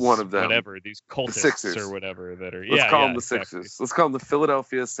just these, one of them. Whatever, these cultists or whatever that are. Let's call them the Sixers. Let's call them the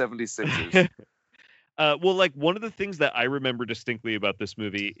Philadelphia 76ers. Well, like one of the things that I remember distinctly about this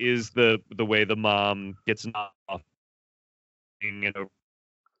movie is the way the mom gets knocked off.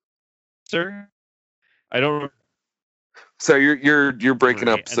 Sir, I don't. So you're breaking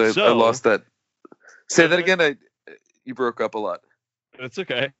up. So I lost that. Say that again. You broke up a lot. That's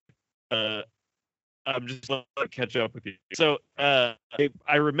okay. I'm just going to catch up with you. So I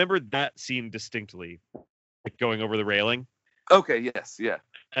remember that scene distinctly, like going over the railing. Okay. Yes. Yeah.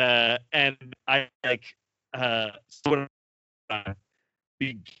 And I like sort of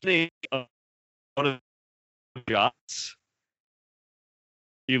beginning of one of the shots.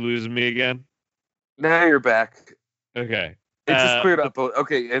 You losing me again? Now you're back. Okay. It just cleared up.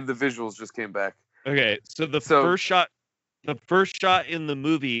 Okay, and the visuals just came back. Okay, so the first shot in the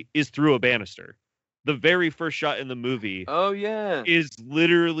movie is through a banister. The very first shot in the movie is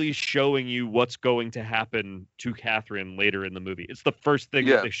literally showing you what's going to happen to Catherine later in the movie. It's the first thing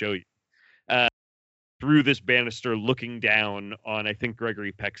that they show you. Through this banister looking down on, I think,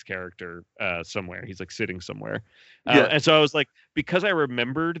 Gregory Peck's character somewhere. He's like sitting somewhere. And so I was like, because I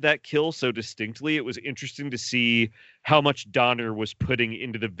remembered that kill so distinctly, it was interesting to see how much Donner was putting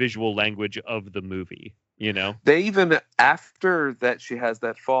into the visual language of the movie. They even, after that she has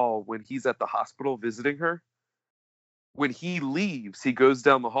that fall, when he's at the hospital visiting her, when he leaves, he goes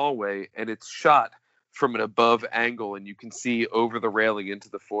down the hallway and it's shot from an above angle and you can see over the railing into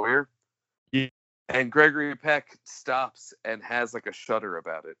the foyer. Yeah. And Gregory Peck stops and has like a shudder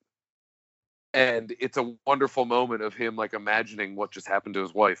about it. And it's a wonderful moment of him like imagining what just happened to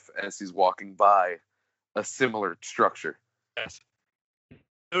his wife as he's walking by a similar structure. Yes.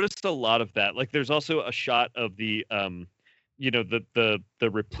 Noticed a lot of that. Like there's also a shot of the the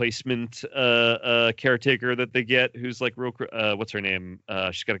replacement caretaker that they get, who's like real what's her name?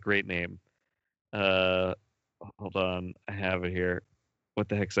 She's got a great name. Hold on, I have it here. What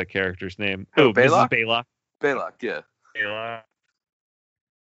the heck's that character's name? Who, Mrs. Baylock? Baylock. Baylock, yeah. Baylock.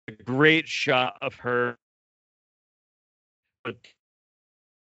 A great shot of her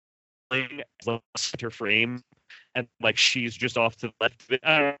playing as a center frame, and like she's just off to the left of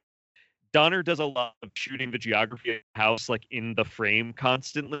it. Donner does a lot of shooting the geography of the house like in the frame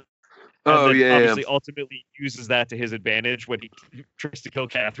constantly. And then obviously ultimately uses that to his advantage when he tries to kill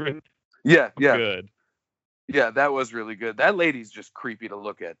Catherine. Yeah. Good. Yeah, that was really good. That lady's just creepy to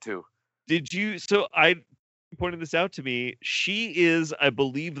look at too. So I pointed this out to me. She is, I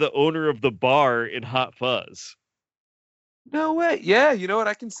believe, the owner of the bar in Hot Fuzz. No way. Yeah, you know what?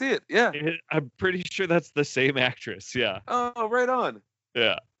 I can see it. Yeah. I'm pretty sure that's the same actress. Yeah. Oh, right on.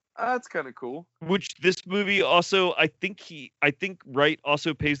 Yeah. That's kind of cool. Which this movie also, I think Wright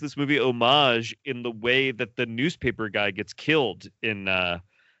also pays this movie homage in the way that the newspaper guy gets killed in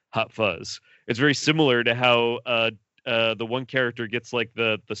Hot Fuzz. It's very similar to how the one character gets like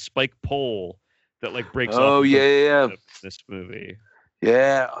the spike pole that like breaks off. Oh yeah. This movie.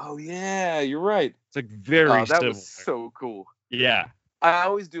 Yeah. Oh yeah. You're right. It's like very that similar. Was so cool. Yeah. I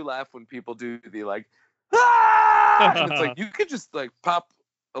always do laugh when people do the like, ah! And it's like you could just like pop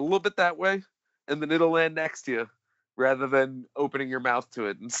a little bit that way, and then it'll land next to you, rather than opening your mouth to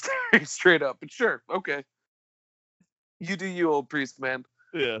it and staring straight up. But sure, okay. You do you, old priest man.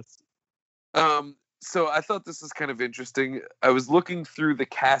 Yes. So I thought this was kind of interesting. I was looking through the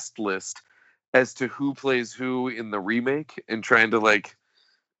cast list as to who plays who in the remake and trying to like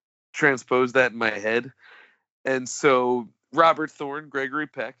transpose that in my head. And so Robert Thorne, Gregory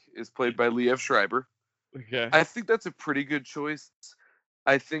Peck, is played by Liev Schreiber. Okay. I think that's a pretty good choice.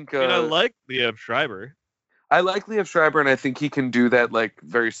 I think I like Liev Schreiber. I like Liev Schreiber, and I think he can do that like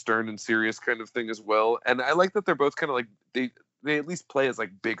very stern and serious kind of thing as well. And I like that they're both kind of like they at least play as like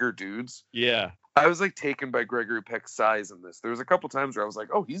bigger dudes. Yeah. I was like taken by Gregory Peck's size in this. There was a couple times where I was like,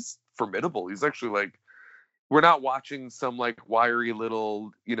 oh, he's formidable. He's actually like, we're not watching some like wiry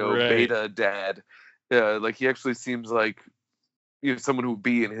little, Right. beta dad. Like he actually seems like someone who would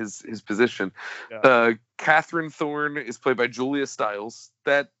be in his position. Yeah. Catherine Thorne is played by Julia Stiles.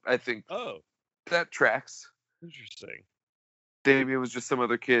 That I think that tracks. Interesting. Damien was just some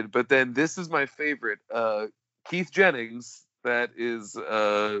other kid. But then this is my favorite. Keith Jennings, that is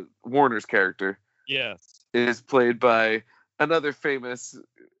Warner's character. Yes. Is played by another famous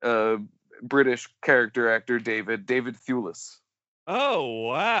British character actor, David Thewlis. Oh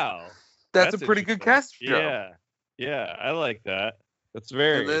wow. That's a pretty good cast job. Yeah, I like that. That's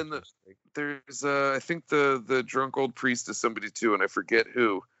very. And then there's I think the drunk old priest is somebody too, and I forget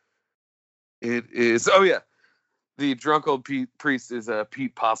who. It is. Oh yeah, the drunk old priest is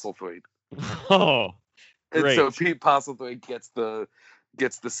Pete Postlethwaite. Oh, great. And so Pete Postlethwaite gets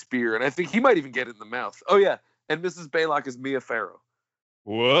the spear, and I think he might even get it in the mouth. Oh yeah, and Mrs. Baylock is Mia Farrow.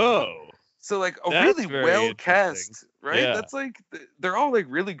 Whoa. So like That's really well cast, right? Yeah. That's like they're all like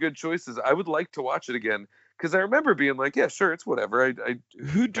really good choices. I would like to watch it again because I remember being like, yeah, sure, it's whatever.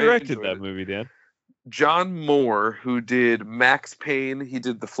 Who directed that movie, Dan? John Moore, who did Max Payne. He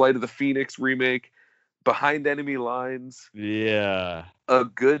did the Flight of the Phoenix remake, Behind Enemy Lines. Yeah. A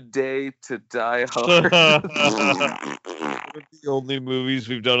Good Day to Die Hard. The only movies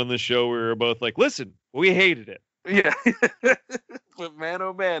we've done on the show where we're both like, listen, we hated it. Yeah. But man,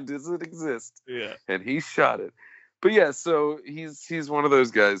 oh man, does it exist? Yeah. And he shot it. But yeah, so he's one of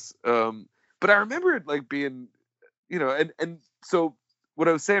those guys. But I remember it like being, and so what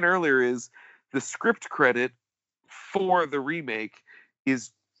I was saying earlier is the script credit for the remake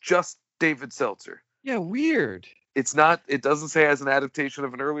is just David Seltzer. Yeah, weird. It's not, it doesn't say as an adaptation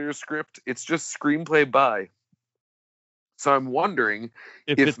of an earlier script. It's just screenplay by. So I'm wondering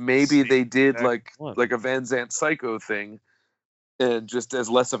if maybe they did like a Van Zandt Psycho thing and just as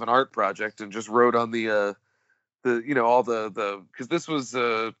less of an art project and just wrote on the all the because this was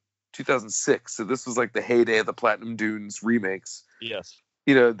 2006, so this was like the heyday of the Platinum Dunes remakes. Yes.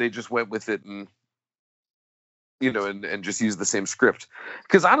 They just went with it and and just used the same script.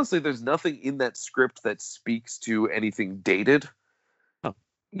 Because honestly, there's nothing in that script that speaks to anything dated. Huh.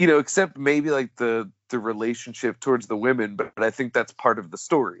 Except maybe like the relationship towards the women, but I think that's part of the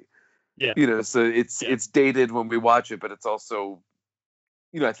story. Yeah. So it's dated when we watch it, but it's also,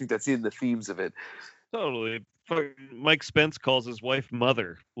 I think that's in the themes of it. Totally. Mike Spence calls his wife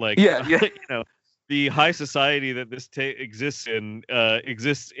mother. Like, yeah. The high society that this exists in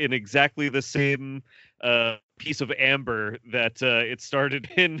exactly the same piece of amber that it started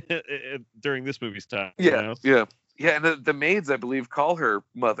in during this movie's time. Yeah. Yeah, and the maids, I believe, call her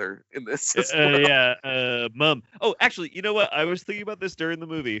mother in this as well. Mom. Oh, actually, you know what? I was thinking about this during the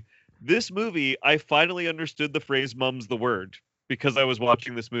movie. This movie, I finally understood the phrase "mum's the word" because I was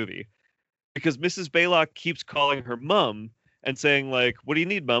watching this movie. Because Mrs. Baylock keeps calling her mum and saying, like, "What do you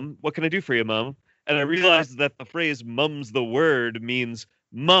need, mum? What can I do for you, mum?" And I realized that the phrase "mum's the word" means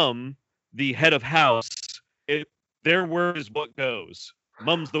mum, the head of house. Their word is what goes.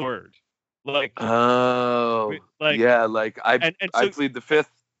 Mum's the word. Like, yeah, like I plead the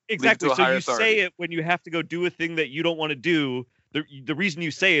fifth. Exactly. So you say it when you have to go do a thing that you don't want to do. The reason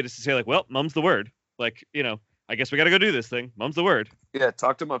you say it is to say, like, well, mum's the word. Like, I guess we got to go do this thing. Mum's the word. Yeah,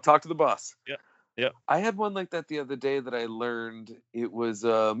 talk to mom. Talk to the boss. Yeah. I had one like that the other day that I learned. It was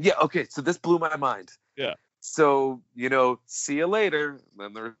okay. So this blew my mind. Yeah. So see you later.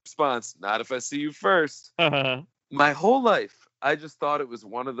 Then the response, not if I see you first. My whole life, I just thought it was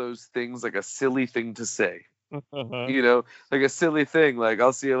one of those things, like a silly thing to say. Like a silly thing, like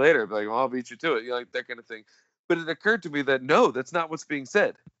I'll see you later. Like, well, I'll beat you to it. Like that kind of thing. But it occurred to me that no, that's not what's being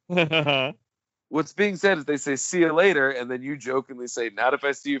said. What's being said is they say see you later, and then you jokingly say not if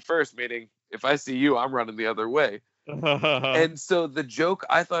I see you first, meaning if I see you, I'm running the other way. And so the joke,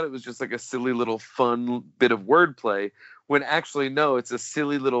 I thought it was just like a silly little fun bit of wordplay, when actually no, it's a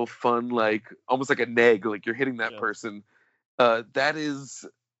silly little fun, like almost like a neg, like you're hitting that person. That is.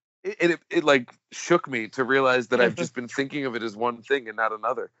 It like shook me to realize that I've just been thinking of it as one thing and not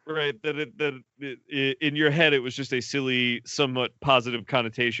another. Right. That in your head, it was just a silly, somewhat positive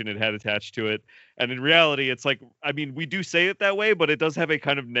connotation it had attached to it. And in reality, it's like, I mean, we do say it that way, but it does have a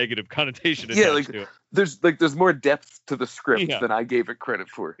kind of negative connotation attached to it. There's more depth to the script than I gave it credit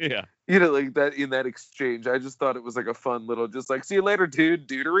for. Yeah. Like that in that exchange, I just thought it was like a fun little, just like, see you later, dude,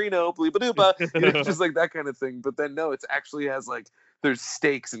 duderino, bleepa-doopa, just like that kind of thing. But then no, it actually has like, there's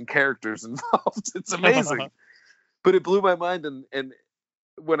stakes and characters involved. It's amazing. But it blew my mind, and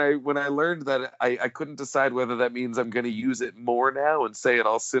when I learned that, I couldn't decide whether that means I'm going to use it more now and say it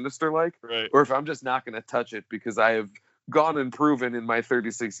all sinister like, right, or if I'm just not going to touch it because I have gone and proven in my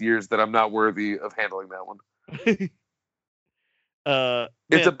 36 years that I'm not worthy of handling that one.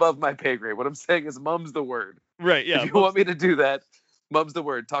 It's above my pay grade. What I'm saying is mum's the word. Right, yeah. If you want me to do that, mum's the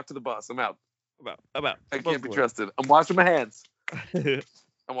word. Talk to the boss. I'm out. I'm out. I can't be trusted. I'm washing my hands.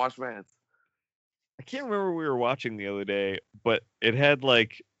 I'm washing my hands. I can't remember what we were watching the other day, but it had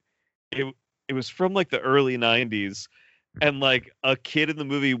like it was from like the early 90s, and like a kid in the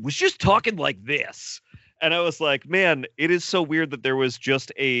movie was just talking like this. And I was like, man, it is so weird that there was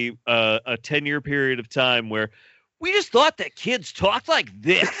just a 10-year period of time where we just thought that kids talked like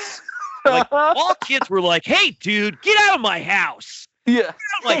this. Like all kids were like, "Hey, dude, get out of my house." Yeah.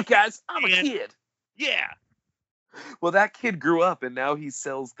 Like, hey guys, I'm a kid. Yeah. Well, that kid grew up and now he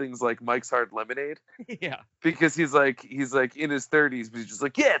sells things like Mike's Hard Lemonade. Yeah. Because he's like in his 30s, but he's just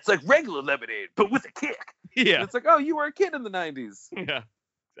like, yeah, it's like regular lemonade, but with a kick. Yeah. And it's like, oh, you were a kid in the 90s. Yeah.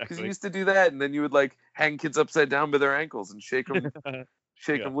 Because you used to do that, and then you would like hang kids upside down by their ankles and shake them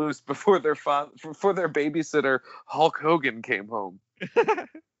loose before their babysitter Hulk Hogan came home.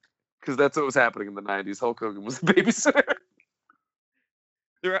 Because that's what was happening in the 90s. Hulk Hogan was the babysitter.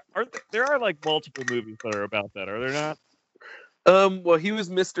 There are like multiple movies that are about that, are there not? Well, he was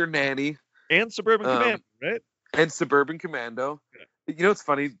Mr. Nanny. And Suburban Commando, right? And Suburban Commando. Yeah. You know what's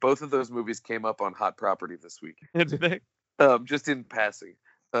funny? Both of those movies came up on Hot Property this week. Did they? Just in passing.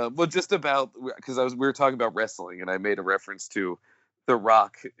 Well, just about, because we were talking about wrestling, and I made a reference to The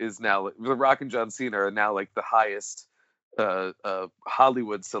Rock and John Cena are now like the highest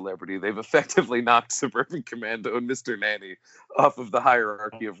Hollywood celebrity. They've effectively knocked Suburban Commando and Mr. Nanny off of the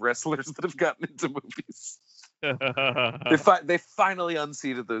hierarchy of wrestlers that have gotten into movies. They finally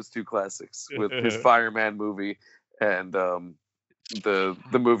unseated those two classics with his Fireman movie and the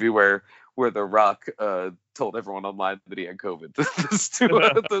movie where The Rock told everyone online that he had COVID.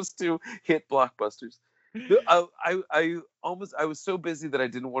 those two hit blockbusters. I was so busy that I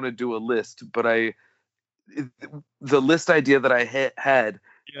didn't want to do a list, but the list idea that I had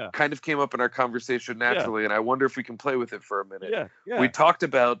kind of came up in our conversation naturally, and I wonder if we can play with it for a minute. Yeah. We talked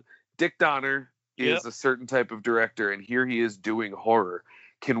about Dick Donner is a certain type of director, and here he is doing horror.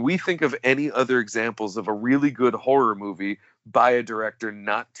 Can we think of any other examples of a really good horror movie by a director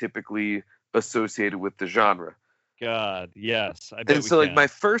not typically associated with the genre? God, yes. And so like my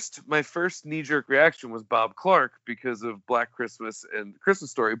first knee-jerk reaction was Bob Clark because of Black Christmas and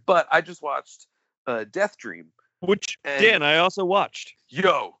Christmas Story, but I just watched Death Dream, which Dan I also watched.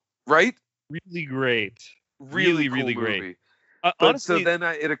 Right? Really great. Really cool great. But honestly, so then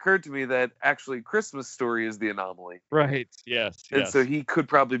it occurred to me that actually Christmas Story is the anomaly. right? Yes, And yes. so he could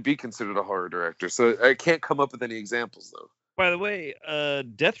probably be considered a horror director. So I can't come up with any examples though. By the way,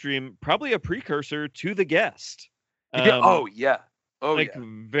 Death Dream, probably a precursor to The Guest. Yeah. Oh yeah. Oh like yeah.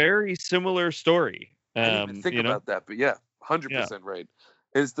 very similar story. I didn't even think about that, but yeah, 100% right.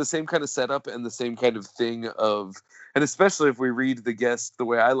 It's the same kind of setup and the same kind of thing of, and especially if we read The Guest the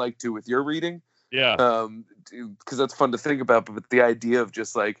way I like to with your reading. Yeah. Because that's fun to think about. But the idea of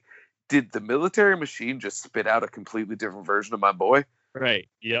just like, did the military machine just spit out a completely different version of my boy? Right.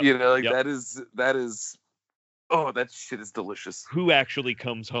 Yeah. You know, like that is. Oh, that shit is delicious. Who actually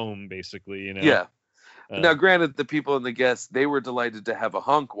comes home, basically, you know? Yeah. Now, granted, the people in The Guest, they were delighted to have a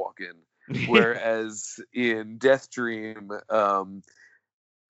hunk walk in, whereas in Death Dream,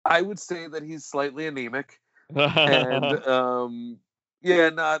 I would say that he's slightly anemic, and yeah,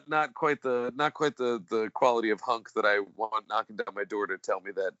 not quite the quality of hunk that I want knocking down my door to tell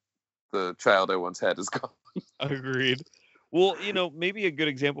me that the child I once had is gone. Agreed. Well, you know, maybe a good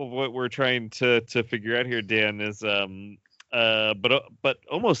example of what we're trying to figure out here, Dan, is but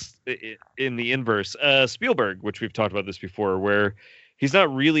almost in the inverse, Spielberg, which we've talked about this before, where he's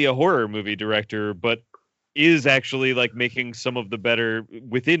not really a horror movie director, but is actually like making some of the better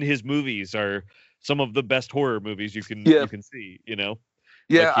within his movies are some of the best horror movies you can see, you know?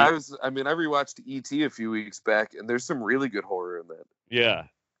 Yeah, like I rewatched E.T. a few weeks back, and there's some really good horror in that. Yeah.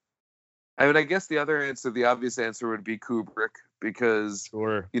 I mean, I guess the obvious answer would be Kubrick, because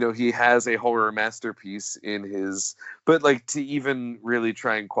you know, he has a horror masterpiece in his, but like to even really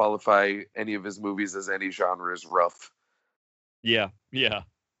try and qualify any of his movies as any genre is rough. Yeah,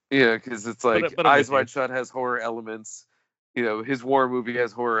 because it's like Eyes Wide Shut has horror elements. You know, his war movie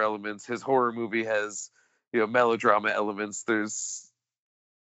has horror elements. His horror movie has, you know, melodrama elements.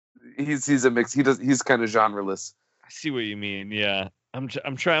 He's a mix. He's kind of genreless. I see what you mean. Yeah. I'm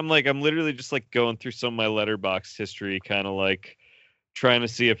literally just like going through some of my Letterboxd history, kind of like trying to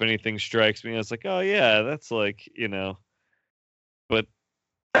see if anything strikes me. I was like, oh yeah, that's like, you know, but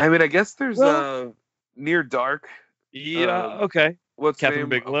I mean, I guess there's Near Dark. Yeah. Okay. What's Catherine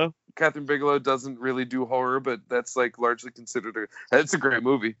Bigelow? Catherine Bigelow doesn't really do horror, but that's like largely considered that's a great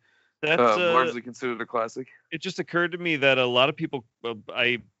movie. That's largely considered a classic. It just occurred to me that a lot of people,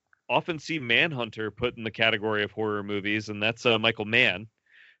 I often see Manhunter put in the category of horror movies, and that's Michael Mann,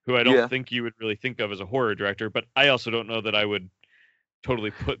 who I don't think you would really think of as a horror director, but I also don't know that I would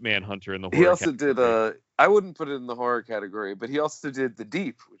totally put Manhunter in the horror category. Did I wouldn't put it in the horror category, but he also did The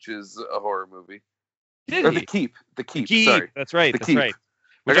Deep, which is a horror movie. Did he? The Keep. Sorry. That's right. That's right.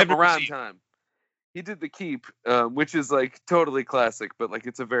 Which I got around time. He did The Keep, which is like totally classic, but like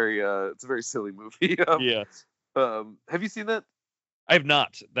it's a very silly movie. Yes. Have you seen that? I have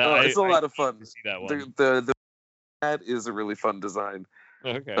not. It's a lot of fun to see that one. The that is a really fun design.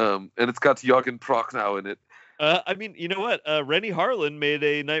 Okay. And it's got Jürgen Prochnow in it. I mean, you know what? Rennie Harlan made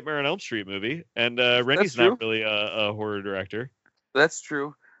a Nightmare on Elm Street movie, and Rennie's not really a horror director. That's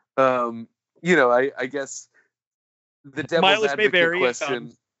true. You know, I guess the devil's advocate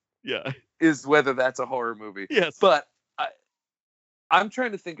question is whether that's a horror movie. Yes. But I'm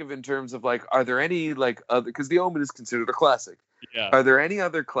trying to think of in terms of like, are there any like other, because The Omen is considered a classic. Yeah. Are there any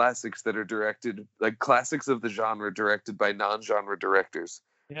other classics that are directed, like classics of the genre directed by non-genre directors?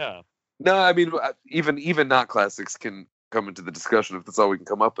 Yeah. No, I mean, even not classics can come into the discussion if that's all we can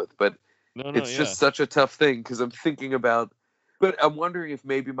come up with. But it's just such a tough thing, because I'm thinking about, but I'm wondering if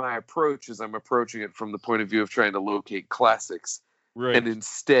maybe my approach is I'm approaching it from the point of view of trying to locate classics, right, and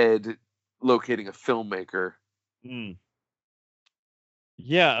instead locating a filmmaker.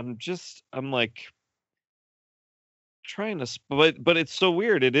 Yeah, I'm like trying to, but it's so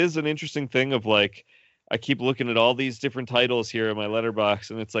weird. It is an interesting thing of like, I keep looking at all these different titles here in my Letterboxd,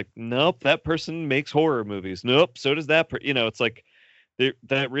 and it's like, nope, that person makes horror movies. Nope, so does that. You know, it's like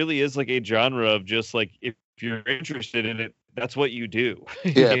that really is like a genre of just like, if you're interested in it, that's what you do.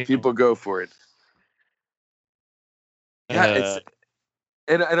 Yeah, people go for it. Yeah,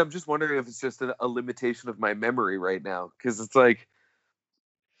 and I'm just wondering if it's just a limitation of my memory right now, because it's like,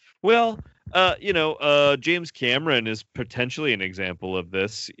 well, you know, James Cameron is potentially an example of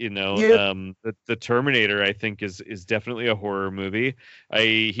this. You know, the Terminator, I think, is definitely a horror movie.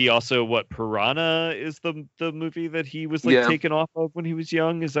 He also, Piranha is the movie that he was like taken off of when he was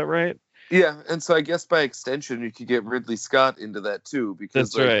young. Is that right? Yeah, and so I guess by extension, you could get Ridley Scott into that too,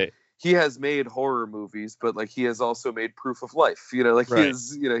 because that's right. He has made horror movies, but like he has also made Proof of Life. You know, like he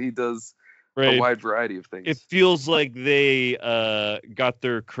is, you know, he does a wide variety of things. It feels like they got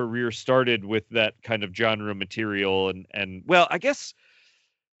their career started with that kind of genre material, and well, I guess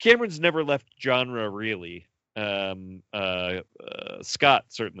Cameron's never left genre really. Scott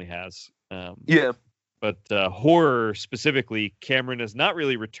certainly has. Yeah. But horror specifically, Cameron has not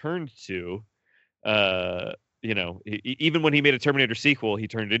really returned to. Even when he made a Terminator sequel, he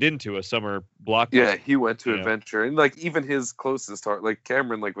turned it into a summer blockbuster. Yeah, he went to adventure, and like even his closest heart, like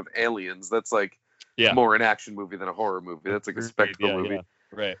Cameron, like with Aliens, that's like more an action movie than a horror movie. That's like a spectacle movie. Yeah.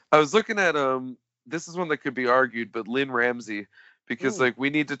 Right. I was looking at this is one that could be argued, but Lynn Ramsey, because like we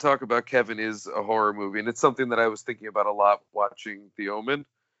need to talk about Kevin is a horror movie, and it's something that I was thinking about a lot watching The Omen.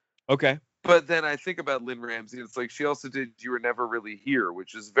 Okay. But then I think about Lynn Ramsey. It's like she also did You Were Never Really Here,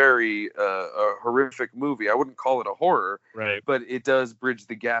 which is very a horrific movie. I wouldn't call it a horror, right? But it does bridge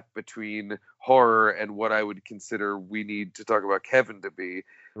the gap between horror and what I would consider we need to talk about Kevin to be.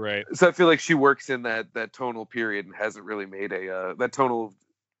 Right. So I feel like she works in that tonal period and hasn't really made that tonal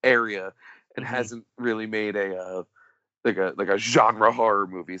area and hasn't really made a genre horror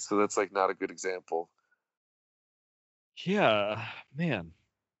movie. So that's like not a good example. Yeah, man.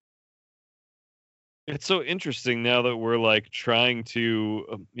 It's so interesting now that we're like trying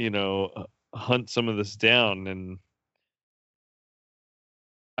to, hunt some of this down, and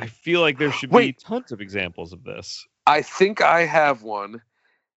I feel like there should be tons of examples of this. I think I have one,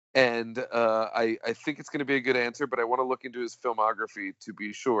 and I think it's going to be a good answer, but I want to look into his filmography to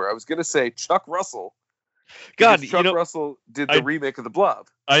be sure. I was going to say Chuck Russell. God, Chuck Russell did the remake of The Blob.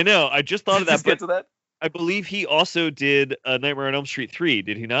 I know. I just thought of that. Get to that? I believe he also did Nightmare on Elm Street 3.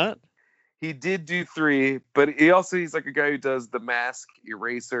 Did he not? He did do 3, but he's like a guy who does The Mask,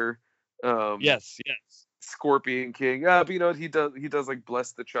 Eraser. Yes. Scorpion King. But you know, he does like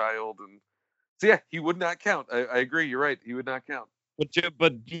Bless the Child, and so yeah, he would not count. I agree. You're right. He would not count.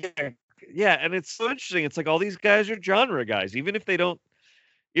 But yeah, and it's so interesting. It's like all these guys are genre guys, even if they don't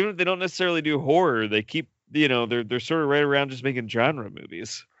necessarily do horror. They keep, they're sort of right around just making genre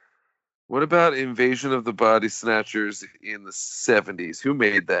movies. What about Invasion of the Body Snatchers in the 70s? Who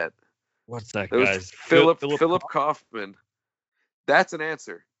made that? What's that guy's? Philip Kaufman. That's an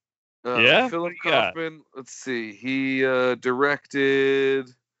answer. Philip Kaufman. Let's see. He directed.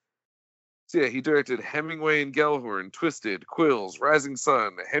 So yeah, he directed Hemingway and Gellhorn, Twisted, Quills, Rising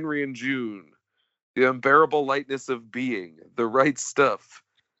Sun, Henry and June, The Unbearable Lightness of Being, The Right Stuff.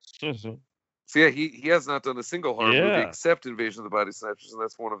 So yeah, he has not done a single horror movie except Invasion of the Body Snatchers, and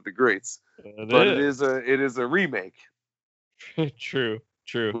that's one of the greats. It is a remake. True.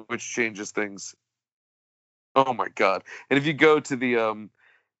 Which changes things. Oh my god! And if you go to the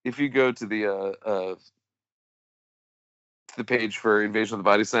page for Invasion of the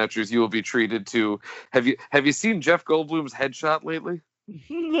Body Snatchers, you will be treated to. Have you seen Jeff Goldblum's headshot lately?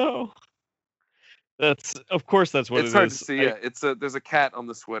 No. That's what it is. It's hard to see. Yeah, there's a cat on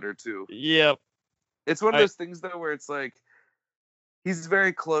the sweater too. Yep. It's one of those things though where it's like he's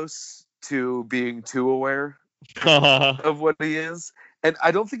very close to being too aware of what he is. And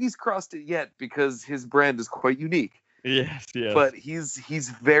I don't think he's crossed it yet because his brand is quite unique. Yes. But he's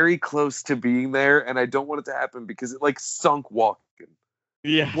very close to being there, and I don't want it to happen because it like sunk Walken.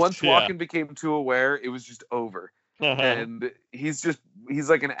 Yeah. Once Walken became too aware, it was just over. And he's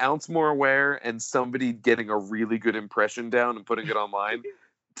like an ounce more aware, and somebody getting a really good impression down and putting it online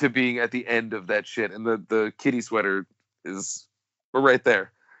to being at the end of that shit. And the kitty sweater we're right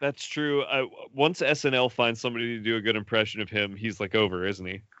there. That's true. Once SNL finds somebody to do a good impression of him, he's like over, isn't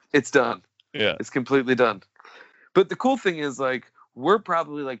he? It's done. Yeah. It's completely done. But the cool thing is, like, we're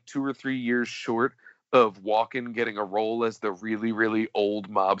probably like 2 or 3 years short of Walken getting a role as the really, really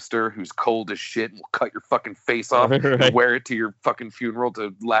old mobster who's cold as shit and will cut your fucking face off and wear it to your fucking funeral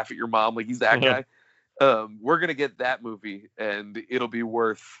to laugh at your mom. Like, he's that guy. We're going to get that movie, and it'll be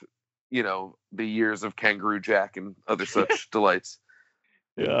worth, the years of Kangaroo Jack and other such delights.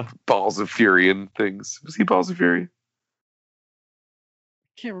 Yeah. Balls of Fury and things. Was he Balls of Fury?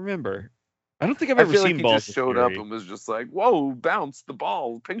 Can't remember. I don't think I've ever seen Balls of Fury. He just showed up and was just like, whoa, bounce the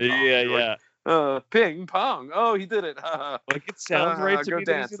ball, ping pong. Yeah. Like, ping pong. Oh, he did it. Like, it sounds right to me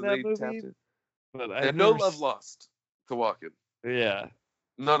that he's in that movie. But and no love lost to Walken. Yeah.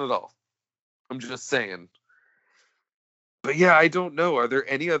 None at all. I'm just saying. But yeah, I don't know. Are there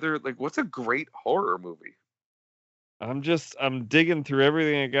any other, like, what's a great horror movie? I'm digging through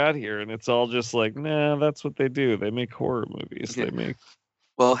everything I got here, and it's all just like, nah, that's what they do. They make horror movies. Yeah.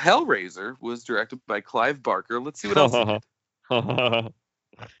 Well, Hellraiser was directed by Clive Barker. Let's see what else he did.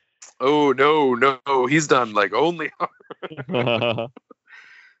 Oh, no. He's done, like, only horror.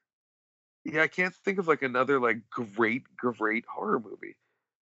 Yeah, I can't think of, like, another, like, great horror movie.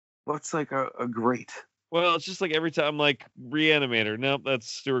 What's, like, a great... Well, it's just like every time, like, Reanimator. Nope,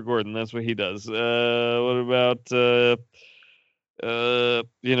 that's Stuart Gordon. That's what he does. What about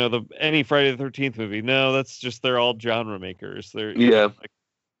any Friday the 13th movie. No, that's just they're all genre makers. They're The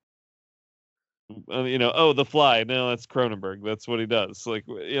Fly. No, that's Cronenberg. That's what he does.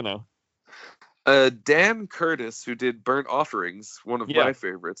 Dan Curtis, who did Burnt Offerings, one of my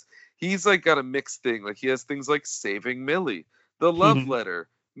favorites. He's got a mixed thing. He has things like Saving Millie, The Love Letter,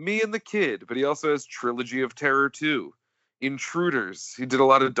 Me and the Kid, but he also has Trilogy of Terror 2, Intruders. He did a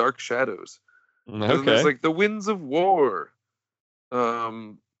lot of Dark Shadows. Okay. And then there's The Winds of War,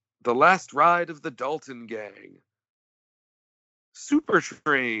 The Last Ride of the Dalton Gang, Super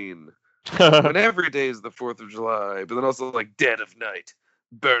Train, When Every Day is the 4th of July, but then also Dead of Night,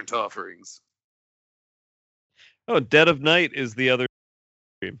 Burnt Offerings. Oh, Dead of Night is the other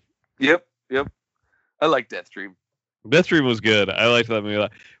dream. Yep. I like Deathstream. Deathstream was good. I liked that movie a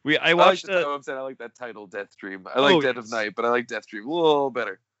lot. I watched. I'm saying I like that title, Deathstream. I like Dead of Night, but I like Deathstream a little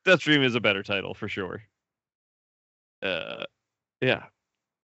better. Deathstream is a better title for sure. Yeah.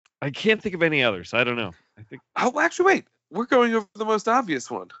 I can't think of any others. I don't know. I think. Oh, actually, wait. We're going over the most obvious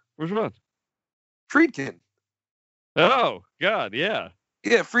one. Which one? Friedkin. Oh God, yeah.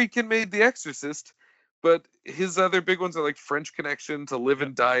 Yeah, Friedkin made The Exorcist, but his other big ones are French Connection, To Live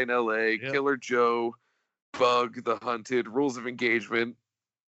and Die in L.A., Killer Joe, Bug, The Hunted, Rules of Engagement,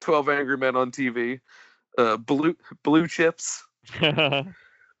 12 Angry Men on TV, Blue Chips.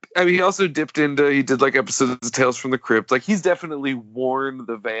 I mean, he also dipped into, he did episodes of Tales from the Crypt. He's definitely worn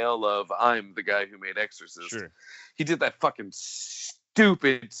the veil of, I'm the guy who made Exorcist. Sure. He did that fucking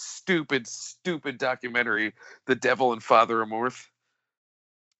stupid documentary, The Devil and Father Amorth.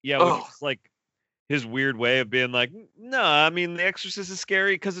 Yeah, which is his weird way of being no, I mean, The Exorcist is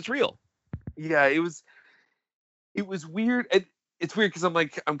scary because it's real. Yeah, it was weird. It's weird because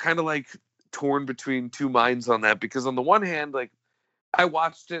I'm kind of torn between two minds on that, because on the one hand, I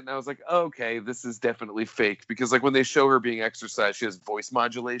watched it and I was okay, this is definitely fake, because when they show her being exorcised, she has voice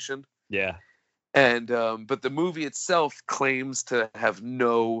modulation. Yeah. And but the movie itself claims to have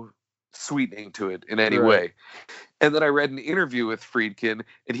no sweetening to it in any way. And then I read an interview with Friedkin,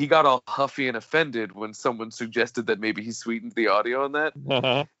 and he got all huffy and offended when someone suggested that maybe he sweetened the audio on that.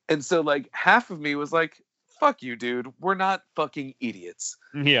 Uh-huh. And so half of me was fuck you, dude, we're not fucking idiots.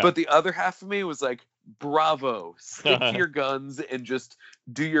 Yeah. But the other half of me was bravo, stick to your guns and just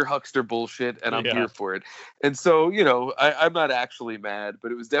do your huckster bullshit, and I'm here for it. And so, I'm not actually mad,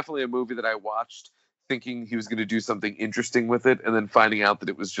 but it was definitely a movie that I watched thinking he was going to do something interesting with it, and then finding out that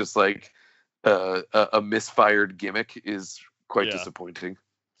it was just a misfired gimmick is quite disappointing.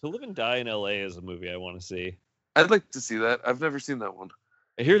 To Live and Die in L.A. is a movie I want to see. I'd like to see that. I've never seen that one.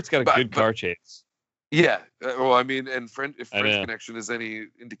 I hear it's got a good car chase. Yeah. Well, I mean, and if French Connection is any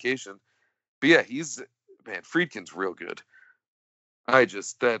indication. But yeah, Friedkin's real good.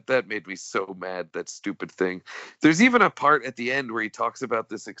 That made me so mad, that stupid thing. There's even a part at the end where he talks about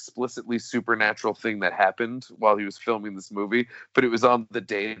this explicitly supernatural thing that happened while he was filming this movie, but it was on the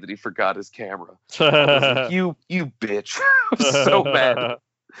day that he forgot his camera. I was you bitch. I was so mad.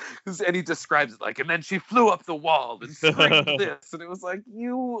 And he describes it and then she flew up the wall and screamed this, and it was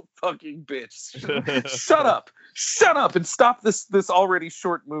you fucking bitch. Shut up and stop this already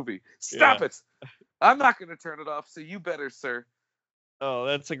short movie. Stop it. I'm not going to turn it off, so you better, sir. Oh,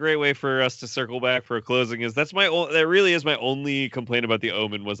 that's a great way for us to circle back for a closing. That really is my only complaint about The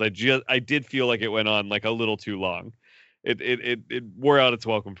Omen, was I did feel like it went on a little too long. It wore out its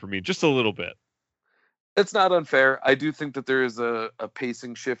welcome for me just a little bit. It's not unfair. I do think that there is a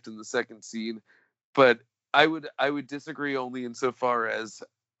pacing shift in the second scene, but I would disagree only insofar as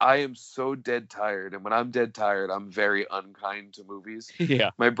I am so dead tired, and when I'm dead tired, I'm very unkind to movies.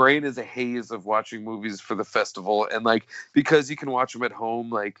 Yeah. My brain is a haze of watching movies for the festival, and because you can watch them at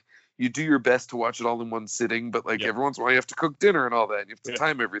home, you do your best to watch it all in one sitting, but every once in a while you have to cook dinner and all that, and you have to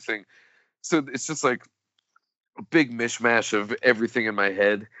time everything. So it's just a big mishmash of everything in my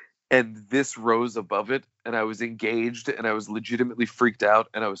head. And this rose above it, and I was engaged, and I was legitimately freaked out,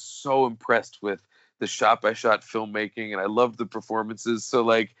 and I was so impressed with the shot-by-shot filmmaking, and I loved the performances. So,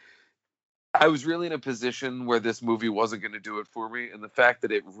 I was really in a position where this movie wasn't going to do it for me, and the fact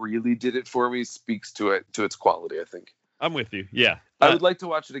that it really did it for me speaks to its quality, I think. I'm with you, yeah. I would like to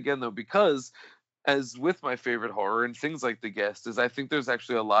watch it again, though, because as with my favorite horror and things like The Guest, is I think there's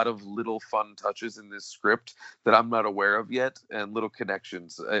actually a lot of little fun touches in this script that I'm not aware of yet, and little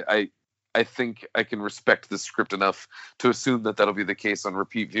connections. I think I can respect this script enough to assume that that'll be the case on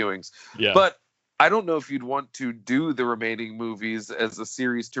repeat viewings. Yeah. But I don't know if you'd want to do the remaining movies as a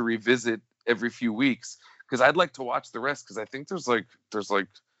series to revisit every few weeks, because I'd like to watch the rest, because I think there's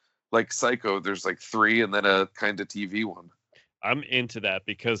Psycho, there's 3 and then a kind of TV one. I'm into that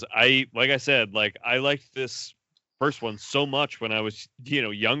because I liked this first one so much when I was,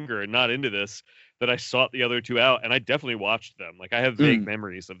 younger and not into this, that I sought the other two out, and I definitely watched them. Like, I have vague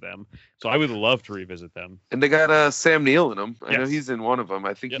memories of them, so I would love to revisit them. And they got Sam Neill in them. I know he's in one of them.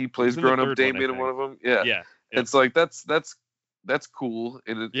 I think he plays grown-up Damien in one of them. Yeah. Yeah. And so, like, that's cool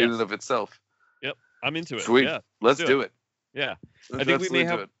in and of itself. Yep, I'm into it. Sweet. Yeah, let's do it. Yeah, I think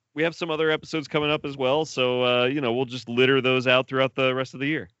we have some other episodes coming up as well. So we'll just litter those out throughout the rest of the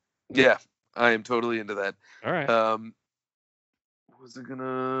year. Yeah, I am totally into that. All right. What was I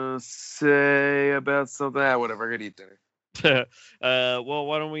gonna say about something? Whatever. I gotta eat dinner. Well,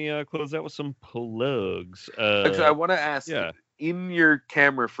 why don't we close out with some plugs? Actually, I want to ask. Yeah. In your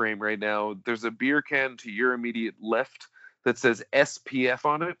camera frame right now, there's a beer can to your immediate left that says SPF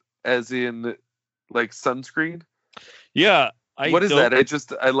on it, as in like sunscreen. Yeah. What is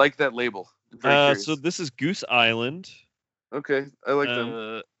that? I like that label. So this is Goose Island. Okay, I like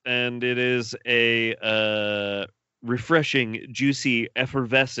them. And it is a refreshing, juicy,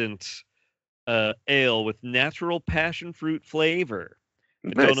 effervescent ale with natural passion fruit flavor.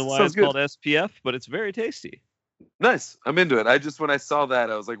 I don't know why it's called SPF, but it's very tasty. Nice. I'm into it. When I saw that,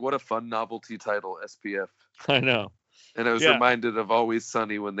 I was like, what a fun novelty title, SPF. I know. And I was reminded of Always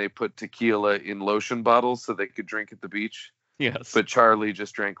Sunny when they put tequila in lotion bottles so they could drink at the beach. Yes. But Charlie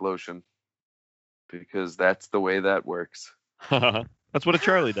just drank lotion because that's the way that works. That's what a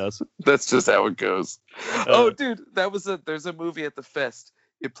Charlie does. That's just how it goes. Dude, there's a movie at the fest.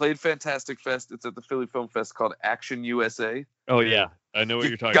 It played Fantastic Fest. It's at the Philly Film Fest called Action USA. Oh yeah, I know what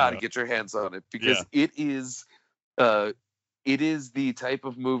you're talking about. You got to get your hands on it because it is the type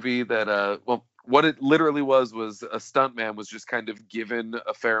of movie that what it literally was a stuntman was just kind of given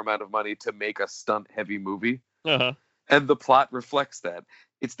a fair amount of money to make a stunt heavy movie. Uh-huh. And the plot reflects that.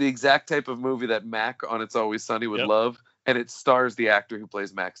 It's the exact type of movie that Mac on It's Always Sunny would love, and it stars the actor who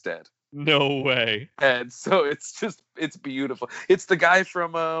plays Mac's dad. No way. And so it's beautiful. It's the guy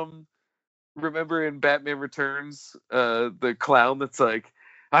from remember in Batman Returns, the clown that's like,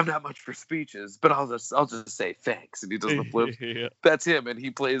 I'm not much for speeches, but I'll just say thanks, and he does the flip. Yeah. That's him, and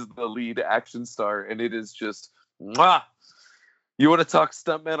he plays the lead action star, and it is just mwah. You want to talk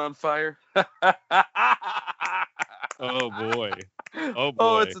stuntman on fire? Oh boy.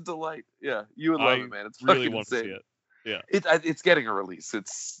 Oh, it's a delight. Yeah, you would love it, man. It's really fucking want insane. to see it. Yeah, it's getting a release.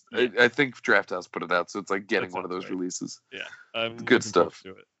 I think Draft House put it out, so it's like getting one of those releases. Yeah, good stuff. To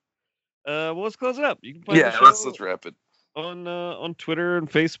it. Well, let's close it up. You can find let's wrap it on Twitter and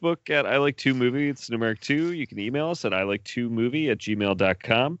Facebook at I Like 2 Movie. It's numeric 2. You can email us at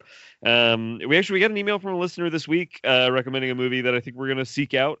ilike2movie@gmail.com. We got an email from a listener this week recommending a movie that I think we're going to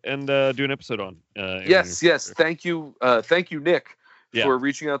seek out and do an episode on. Yes. Thank you, Nick, for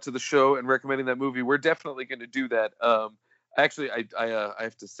reaching out to the show and recommending that movie. We're definitely going to do that. Actually, I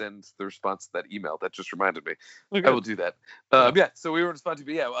have to send the response to that email. That just reminded me. Okay. I will do that. So we were responding,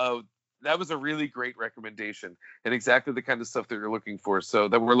 but that was a really great recommendation and exactly the kind of stuff that we're looking for. So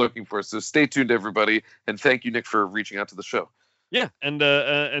stay tuned, everybody, and thank you, Nick, for reaching out to the show. Yeah, and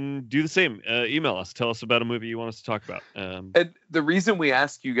do the same. Email us. Tell us about a movie you want us to talk about. And the reason we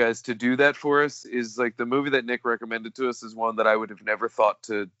ask you guys to do that for us is like the movie that Nick recommended to us is one that I would have never thought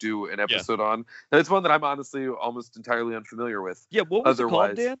to do an episode on. And it's one that I'm honestly almost entirely unfamiliar with. Yeah, what was it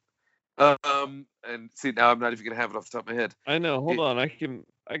called, Dan? And see, now I'm not even gonna have it off the top of my head. I know. Hold on,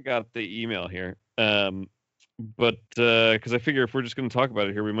 I got the email here. But because I figure if we're just going to talk about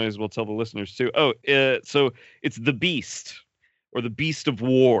it here, we might as well tell the listeners too. So it's The Beast, or The Beast of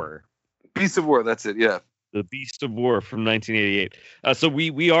War. Beast of War, that's it. Yeah. The Beast of War from 1988. So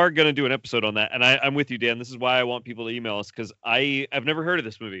we are going to do an episode on that, and I'm with you, Dan. This is why I want people to email us, because I've never heard of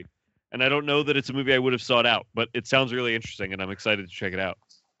this movie, and I don't know that it's a movie I would have sought out, but it sounds really interesting, and I'm excited to check it out.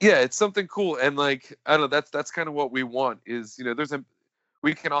 Yeah, it's something cool, and like I don't know, that's kind of what we want. Is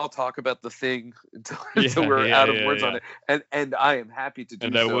we can all talk about the thing until we're out of words on it, and I am happy to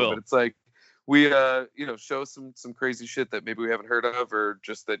do so. I will. But it's like we show some crazy shit that maybe we haven't heard of, or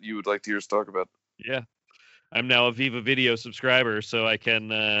just that you would like to hear us talk about. Yeah, I'm now a Viva Video subscriber, so I can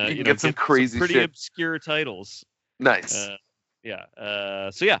get some crazy, pretty shit. Obscure titles. Nice.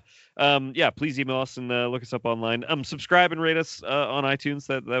 Please email us and look us up online. Subscribe and rate us on iTunes.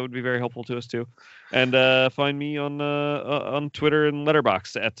 That would be very helpful to us too. And find me on Twitter and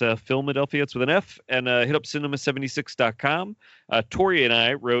Letterboxd at Philadelphia. It's with an F. And hit up cinema76.com. Tori and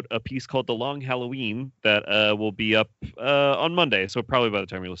I wrote a piece called The Long Halloween that will be up on Monday. So probably by the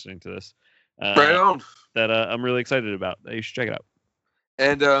time you're listening to this. Right on. That I'm really excited about. You should check it out.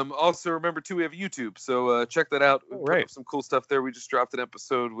 And also remember too, we have YouTube, so check that out. Right, some cool stuff there. We just dropped an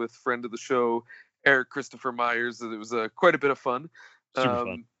episode with friend of the show, Eric Christopher Myers. It was quite a bit of fun. Super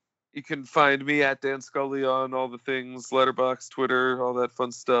fun. You can find me at Dan Scully on all the things, Letterboxd, Twitter, all that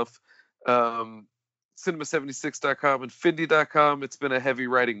fun stuff. Cinema76.com and Findy.com. It's been a heavy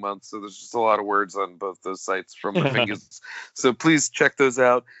writing month, so there's just a lot of words on both those sites from my fingers. So please check those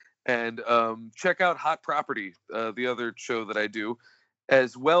out. And check out Hot Property, the other show that I do,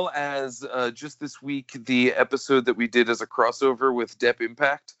 as well as just this week, the episode that we did as a crossover with Dep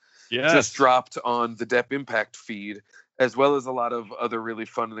Impact just dropped on the Dep Impact feed, as well as a lot of other really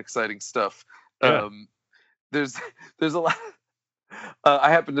fun and exciting stuff. Yeah. There's a lot. I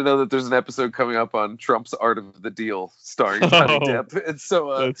happen to know that there's an episode coming up on Trump's Art of the Deal starring Johnny Depp. And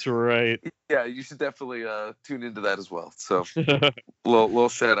so that's right. Yeah, you should definitely tune into that as well. So little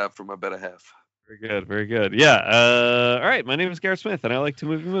shout out for my better half. Very good, very good. Yeah. All right. My name is Garrett Smith, and I like to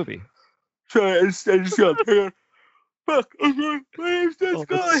movie. Sorry, I just got fuck. My name's Dan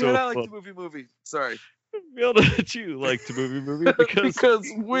Scully, and I like to movie. Sorry. We all know that you like to movie because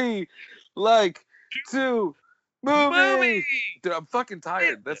we like to movie. Dude, I'm fucking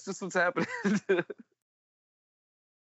tired. That's just what's happening.